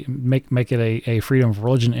have make it a freedom of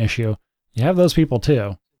religion issue. You have those people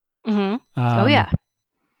too. Oh yeah,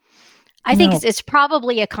 I think it's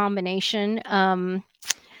probably a combination. I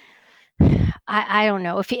don't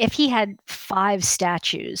know if he had 5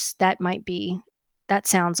 statues, that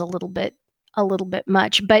sounds a little bit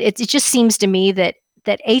much, but it just seems to me that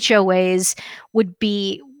HOAs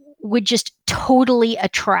would just totally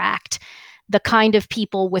attract the kind of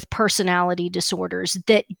people with personality disorders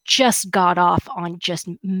that just got off on just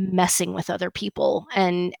messing with other people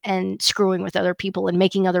and screwing with other people and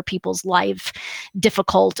making other people's life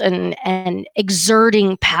difficult and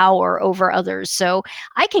exerting power over others. So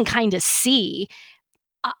I can kind of see,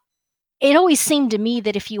 it always seemed to me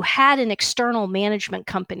that if you had an external management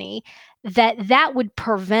company, that would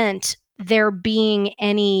prevent there being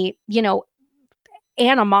any,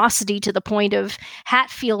 animosity to the point of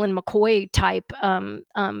Hatfield and McCoy type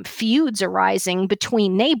feuds arising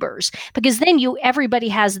between neighbors, because then everybody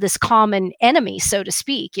has this common enemy, so to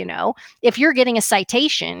speak. If you're getting a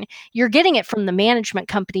citation, you're getting it from the management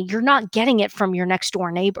company. You're not getting it from your next door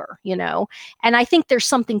neighbor, and I think there's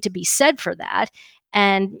something to be said for that.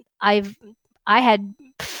 and I had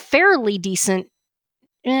fairly decent.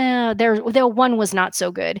 There one was not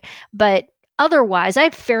so good, but otherwise I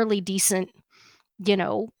had fairly decent,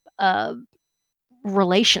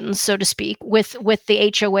 relations, so to speak, with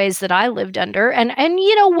the HOAs that I lived under, and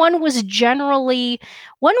one was generally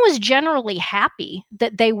happy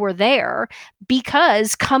that they were there,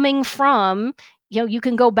 because coming from, you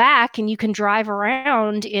can go back and you can drive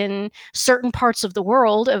around in certain parts of the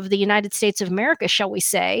world, of the United States of America, shall we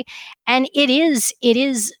say, and it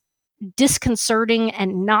is disconcerting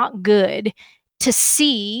and not good to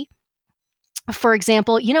see. For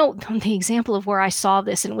example, the example of where I saw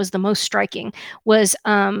this, and it was the most striking, was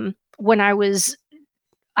when I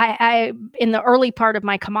in the early part of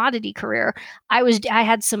my commodity career, I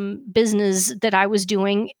had some business that I was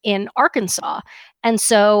doing in Arkansas. And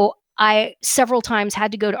so I several times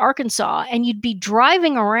had to go to Arkansas, and you'd be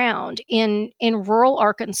driving around in rural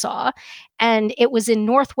Arkansas, and it was in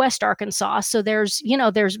Northwest Arkansas. So there's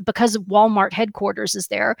because Walmart headquarters is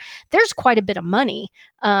there, there's quite a bit of money.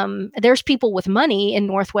 There's people with money in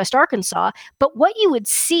Northwest Arkansas, but what you would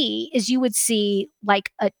see is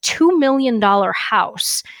like a $2 million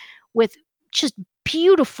house with just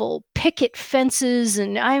beautiful picket fences,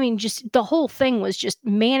 and I mean, just the whole thing was just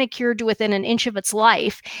manicured to within an inch of its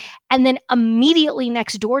life. And then immediately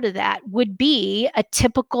next door to that would be a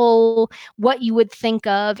typical, what you would think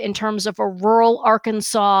of in terms of a rural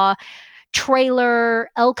Arkansas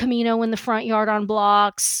trailer, El Camino in the front yard on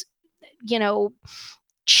blocks,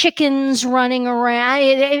 chickens running around,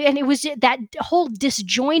 and it was that whole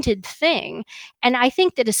disjointed thing. And I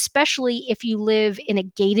think that especially if you live in a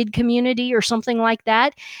gated community or something like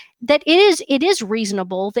that, that it is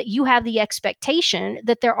reasonable that you have the expectation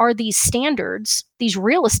that there are these standards, these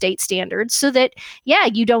real estate standards, so that,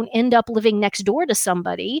 you don't end up living next door to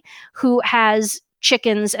somebody who has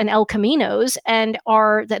chickens and El Caminos, and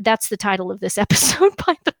that's the title of this episode,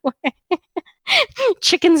 by the way.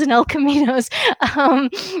 Chickens and El Caminos.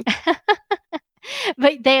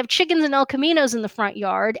 But they have chickens and El Caminos in the front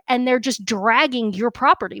yard, and they're just dragging your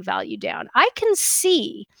property value down. I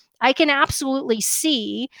can absolutely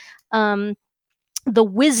see the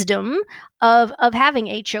wisdom of having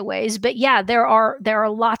HOAs, but there are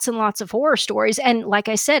lots and lots of horror stories. And like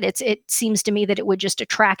I said, it seems to me that it would just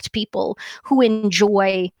attract people who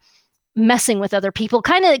enjoy messing with other people,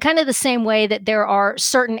 kind of the same way that there are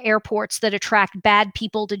certain airports that attract bad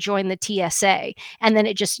people to join the TSA, and then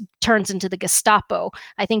it just turns into the Gestapo.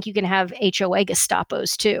 I think you can have HOA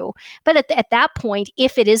Gestapos too. But at that point,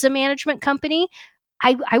 if it is a management company,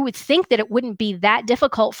 I would think that it wouldn't be that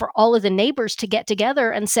difficult for all of the neighbors to get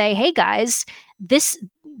together and say, hey guys, this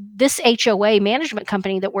HOA management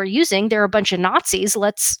company that we're using, they're a bunch of Nazis.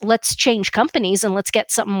 Let's change companies and let's get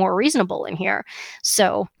something more reasonable in here.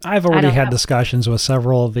 So I've already had discussions with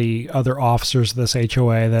several of the other officers of this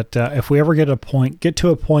HOA that if we ever get to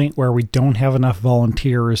a point where we don't have enough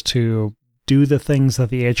volunteers to do the things that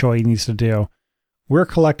the HOA needs to do, we're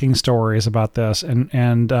collecting stories about this.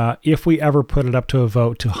 And if we ever put it up to a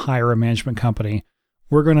vote to hire a management company,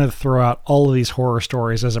 we're going to throw out all of these horror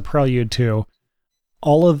stories as a prelude to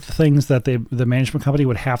all of the things that the management company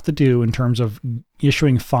would have to do in terms of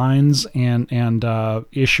issuing fines and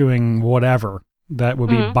issuing whatever that would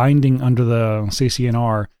be binding under the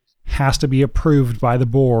CC&R has to be approved by the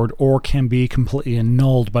board or can be completely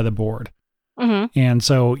annulled by the board. Mm-hmm. And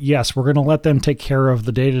so, yes, we're going to let them take care of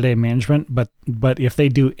the day-to-day management, but if they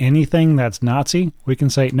do anything that's Nazi, we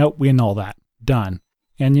can say, nope, we annul that. Done.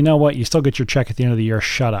 And you know what? You still get your check at the end of the year.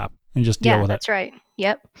 Shut up and just deal with it. Yeah, that's right.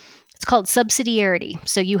 Yep. It's called subsidiarity.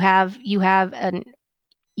 So you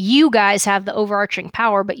guys have the overarching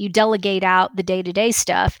power, but you delegate out the day-to-day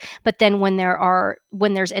stuff. But then when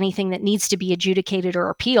there's anything that needs to be adjudicated or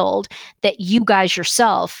appealed, that you guys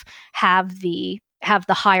yourself have the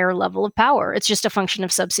higher level of power. It's just a function of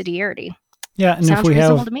subsidiarity. Yeah, and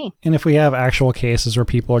if we have actual cases where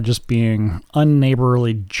people are just being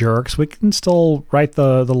unneighborly jerks, we can still write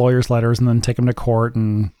the lawyers' letters and then take them to court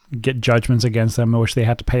and get judgments against them, which they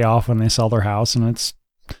have to pay off when they sell their house, and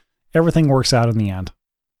everything works out in the end.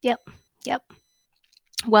 Yep.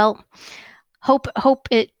 Well, hope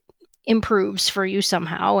it improves for you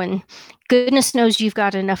somehow, and goodness knows you've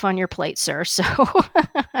got enough on your plate, sir. So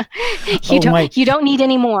you don't need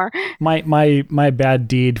any more. My bad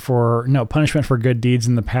deed punishment for good deeds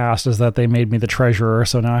in the past is that they made me the treasurer.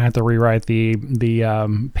 So now I have to rewrite the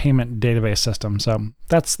payment database system. So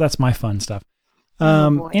that's my fun stuff.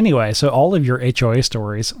 Anyway, so all of your HOA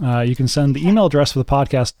stories, you can send the email address for the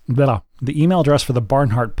podcast. The email address for the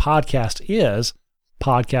Barnhart podcast is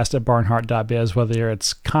podcast@barnhart.biz, whether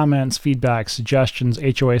it's comments, feedback, suggestions,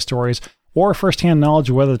 HOA stories, or firsthand knowledge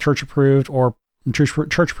of whether the church approved or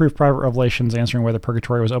church approved private revelations answering whether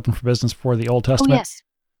purgatory was open for business before the Old Testament. Oh, yes.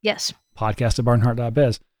 Yes. Podcast at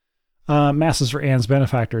barnhart.biz. Masses for Anne's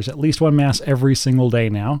benefactors. At least one mass every single day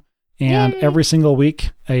now. And every single week,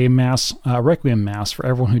 a mass, requiem mass for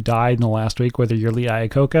everyone who died in the last week, whether you're Lee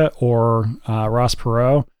Iacocca or Ross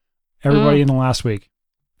Perot. Everybody in the last week.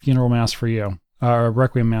 Funeral mass for you.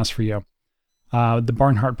 Requiem mass for you. The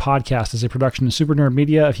Barnhart Podcast is a production of Super Nerd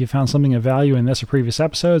Media. If you found something of value in this or previous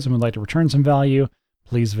episodes and would like to return some value,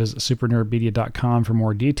 please visit supernerdmedia.com for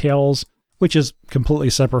more details, which is completely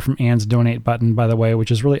separate from Anne's donate button, by the way, which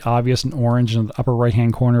is really obvious and orange in the upper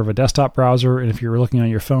right-hand corner of a desktop browser. And if you're looking on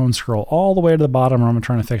your phone, scroll all the way to the bottom, or I'm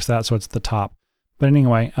trying to fix that so it's at the top. But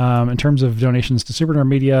anyway, in terms of donations to Super Nerd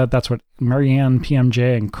Media, that's what Marianne,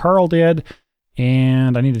 PMJ, and Carl did.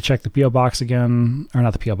 And I need to check the P.O. Box again, or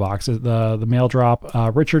not the P.O. Box, the mail drop.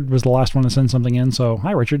 Richard was the last one to send something in, so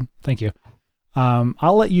hi, Richard. Thank you.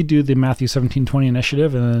 I'll let you do the Matthew 1720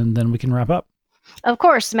 initiative, and then we can wrap up. Of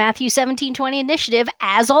course, Matthew 1720 initiative,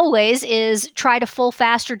 as always, is try to full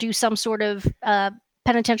fast or do some sort of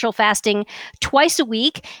penitential fasting twice a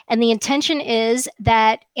week. And the intention is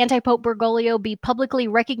that Antipope Bergoglio be publicly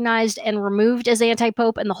recognized and removed as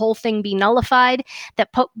antipope and the whole thing be nullified,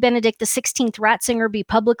 that Pope Benedict XVI Ratzinger be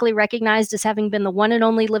publicly recognized as having been the one and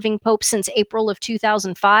only living pope since April of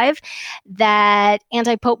 2005, that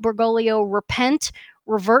Antipope Bergoglio repent,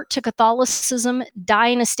 revert to Catholicism, die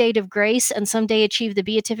in a state of grace, and someday achieve the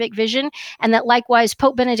beatific vision, and that likewise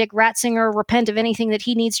Pope Benedict Ratzinger repent of anything that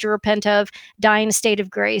he needs to repent of, die in a state of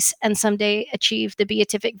grace, and someday achieve the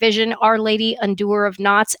beatific vision. Our Lady, undoer of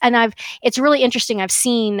knots. And it's really interesting. I've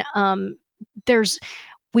seen there's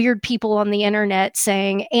weird people on the internet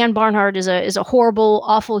saying Anne Barnhart is a horrible,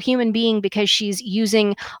 awful human being because she's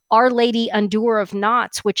using Our Lady Undoer of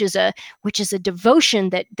Knots, which is a devotion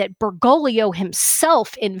that Bergoglio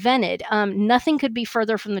himself invented. Nothing could be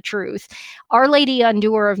further from the truth. Our Lady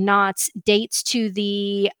Undoer of Knots dates to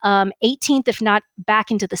the 18th, if not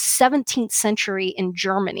back into the 17th century in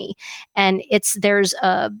Germany, and there's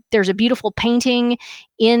a beautiful painting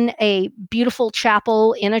in a beautiful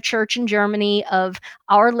chapel in a church in Germany of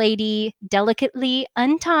Our Lady delicately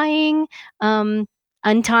untying a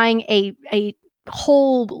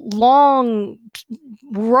whole long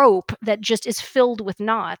rope that just is filled with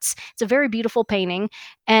knots. It's a very beautiful painting,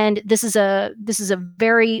 and this is a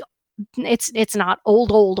very, it's not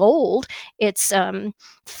old. It's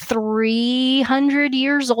 300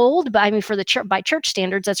 years old, but I mean, for the by church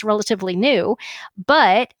standards, that's relatively new.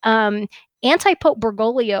 But Antipope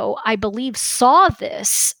Bergoglio, I believe, saw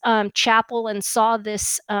this chapel and saw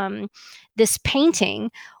this painting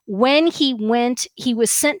when he was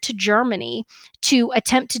sent to Germany to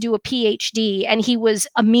attempt to do a PhD, and he was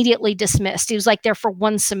immediately dismissed. He was like there for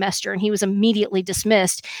one semester, and he was immediately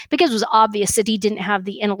dismissed because it was obvious that he didn't have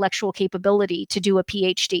the intellectual capability to do a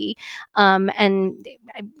PhD, and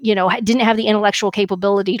didn't have the intellectual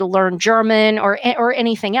capability to learn German or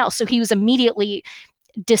anything else. So he was immediately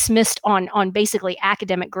dismissed on basically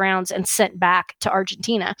academic grounds and sent back to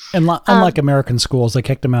Argentina. And unlike American schools, they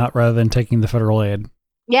kicked him out rather than taking the federal aid.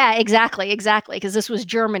 Yeah, exactly. Because this was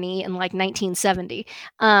Germany in like 1970.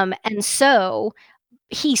 And so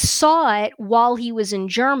he saw it while he was in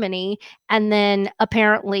Germany, and then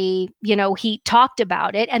apparently, he talked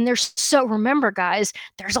about it. And remember, guys,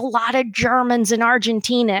 there's a lot of Germans in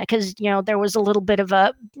Argentina because there was a little bit of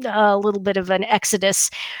an exodus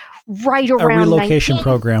right around a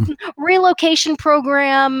relocation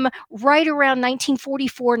program right around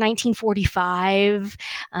 1944, 1945.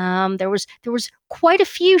 There was quite a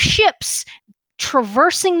few ships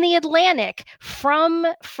traversing the Atlantic from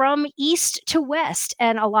east to west,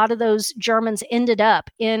 and a lot of those Germans ended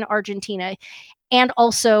up in Argentina. And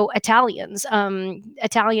also Italians,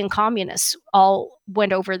 Italian communists all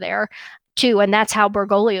went over there too, and that's how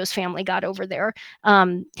Bergoglio's family got over there.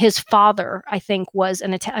 His father, I think, was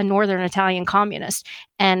a northern Italian communist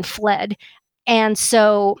and fled. And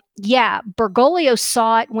so, yeah, Bergoglio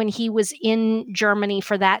saw it when he was in Germany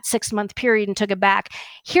for that 6-month period and took it back.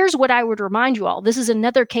 Here's what I would remind you all. This is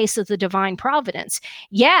another case of the divine providence.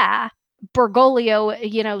 Yeah, Bergoglio,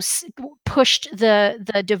 pushed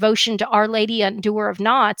the devotion to Our Lady Undoer of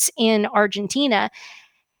Knots in Argentina.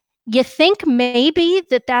 You think maybe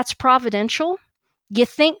that's providential? You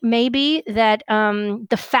think maybe that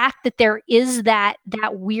the fact that there is that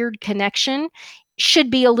weird connection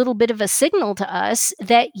should be a little bit of a signal to us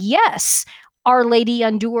that, yes, Our Lady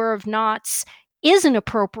Undoer of Knots is an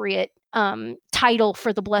appropriate title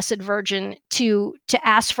for the Blessed Virgin to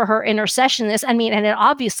ask for her intercession. And it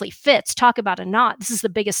obviously fits. Talk about a knot. This is the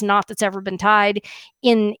biggest knot that's ever been tied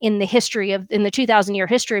in the 2,000-year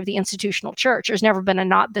history of the institutional church. There's never been a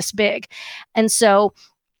knot this big. And so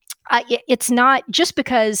it's not just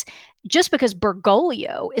because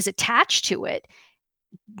Bergoglio is attached to it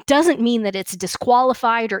doesn't mean that it's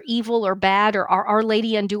disqualified or evil or bad, or Our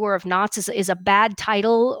Lady Undoer of Knots is a bad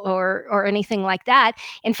title or anything like that.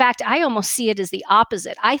 In fact, I almost see it as the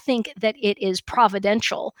opposite. I think that it is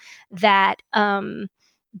providential that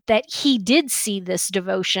he did see this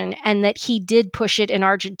devotion and that he did push it in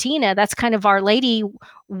Argentina. That's kind of Our Lady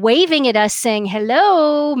waving at us saying,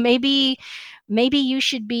 hello, maybe you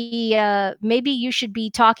should be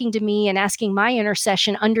talking to me and asking my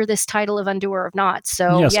intercession under this title of Undoer of Knots.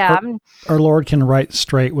 So yes, our Lord can write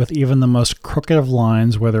straight with even the most crooked of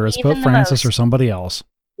lines, whether it's Pope Francis or somebody else.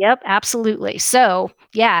 Yep, absolutely. So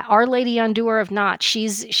yeah, Our Lady Undoer of Knots,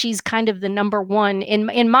 she's kind of the number one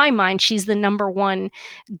in my mind. She's the number one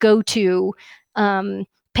go-to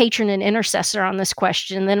patron and intercessor on this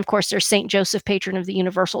question. And then of course there's Saint Joseph, patron of the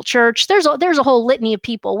Universal Church. There's a whole litany of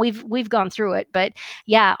people. We've gone through it, but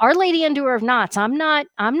yeah, Our Lady Undoer of Knots, I'm not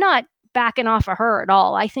backing off of her at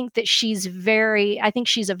all. I think that she's a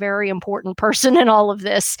very important person in all of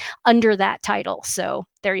this under that title. So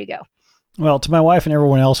there you go. Well, to my wife and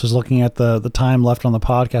everyone else who's looking at the time left on the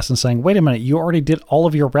podcast and saying, wait a minute, you already did all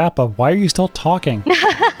of your wrap up. Why are you still talking?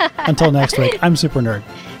 Until next week, I'm Super Nerd.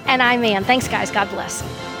 And I'm Ann. Thanks, guys. God bless.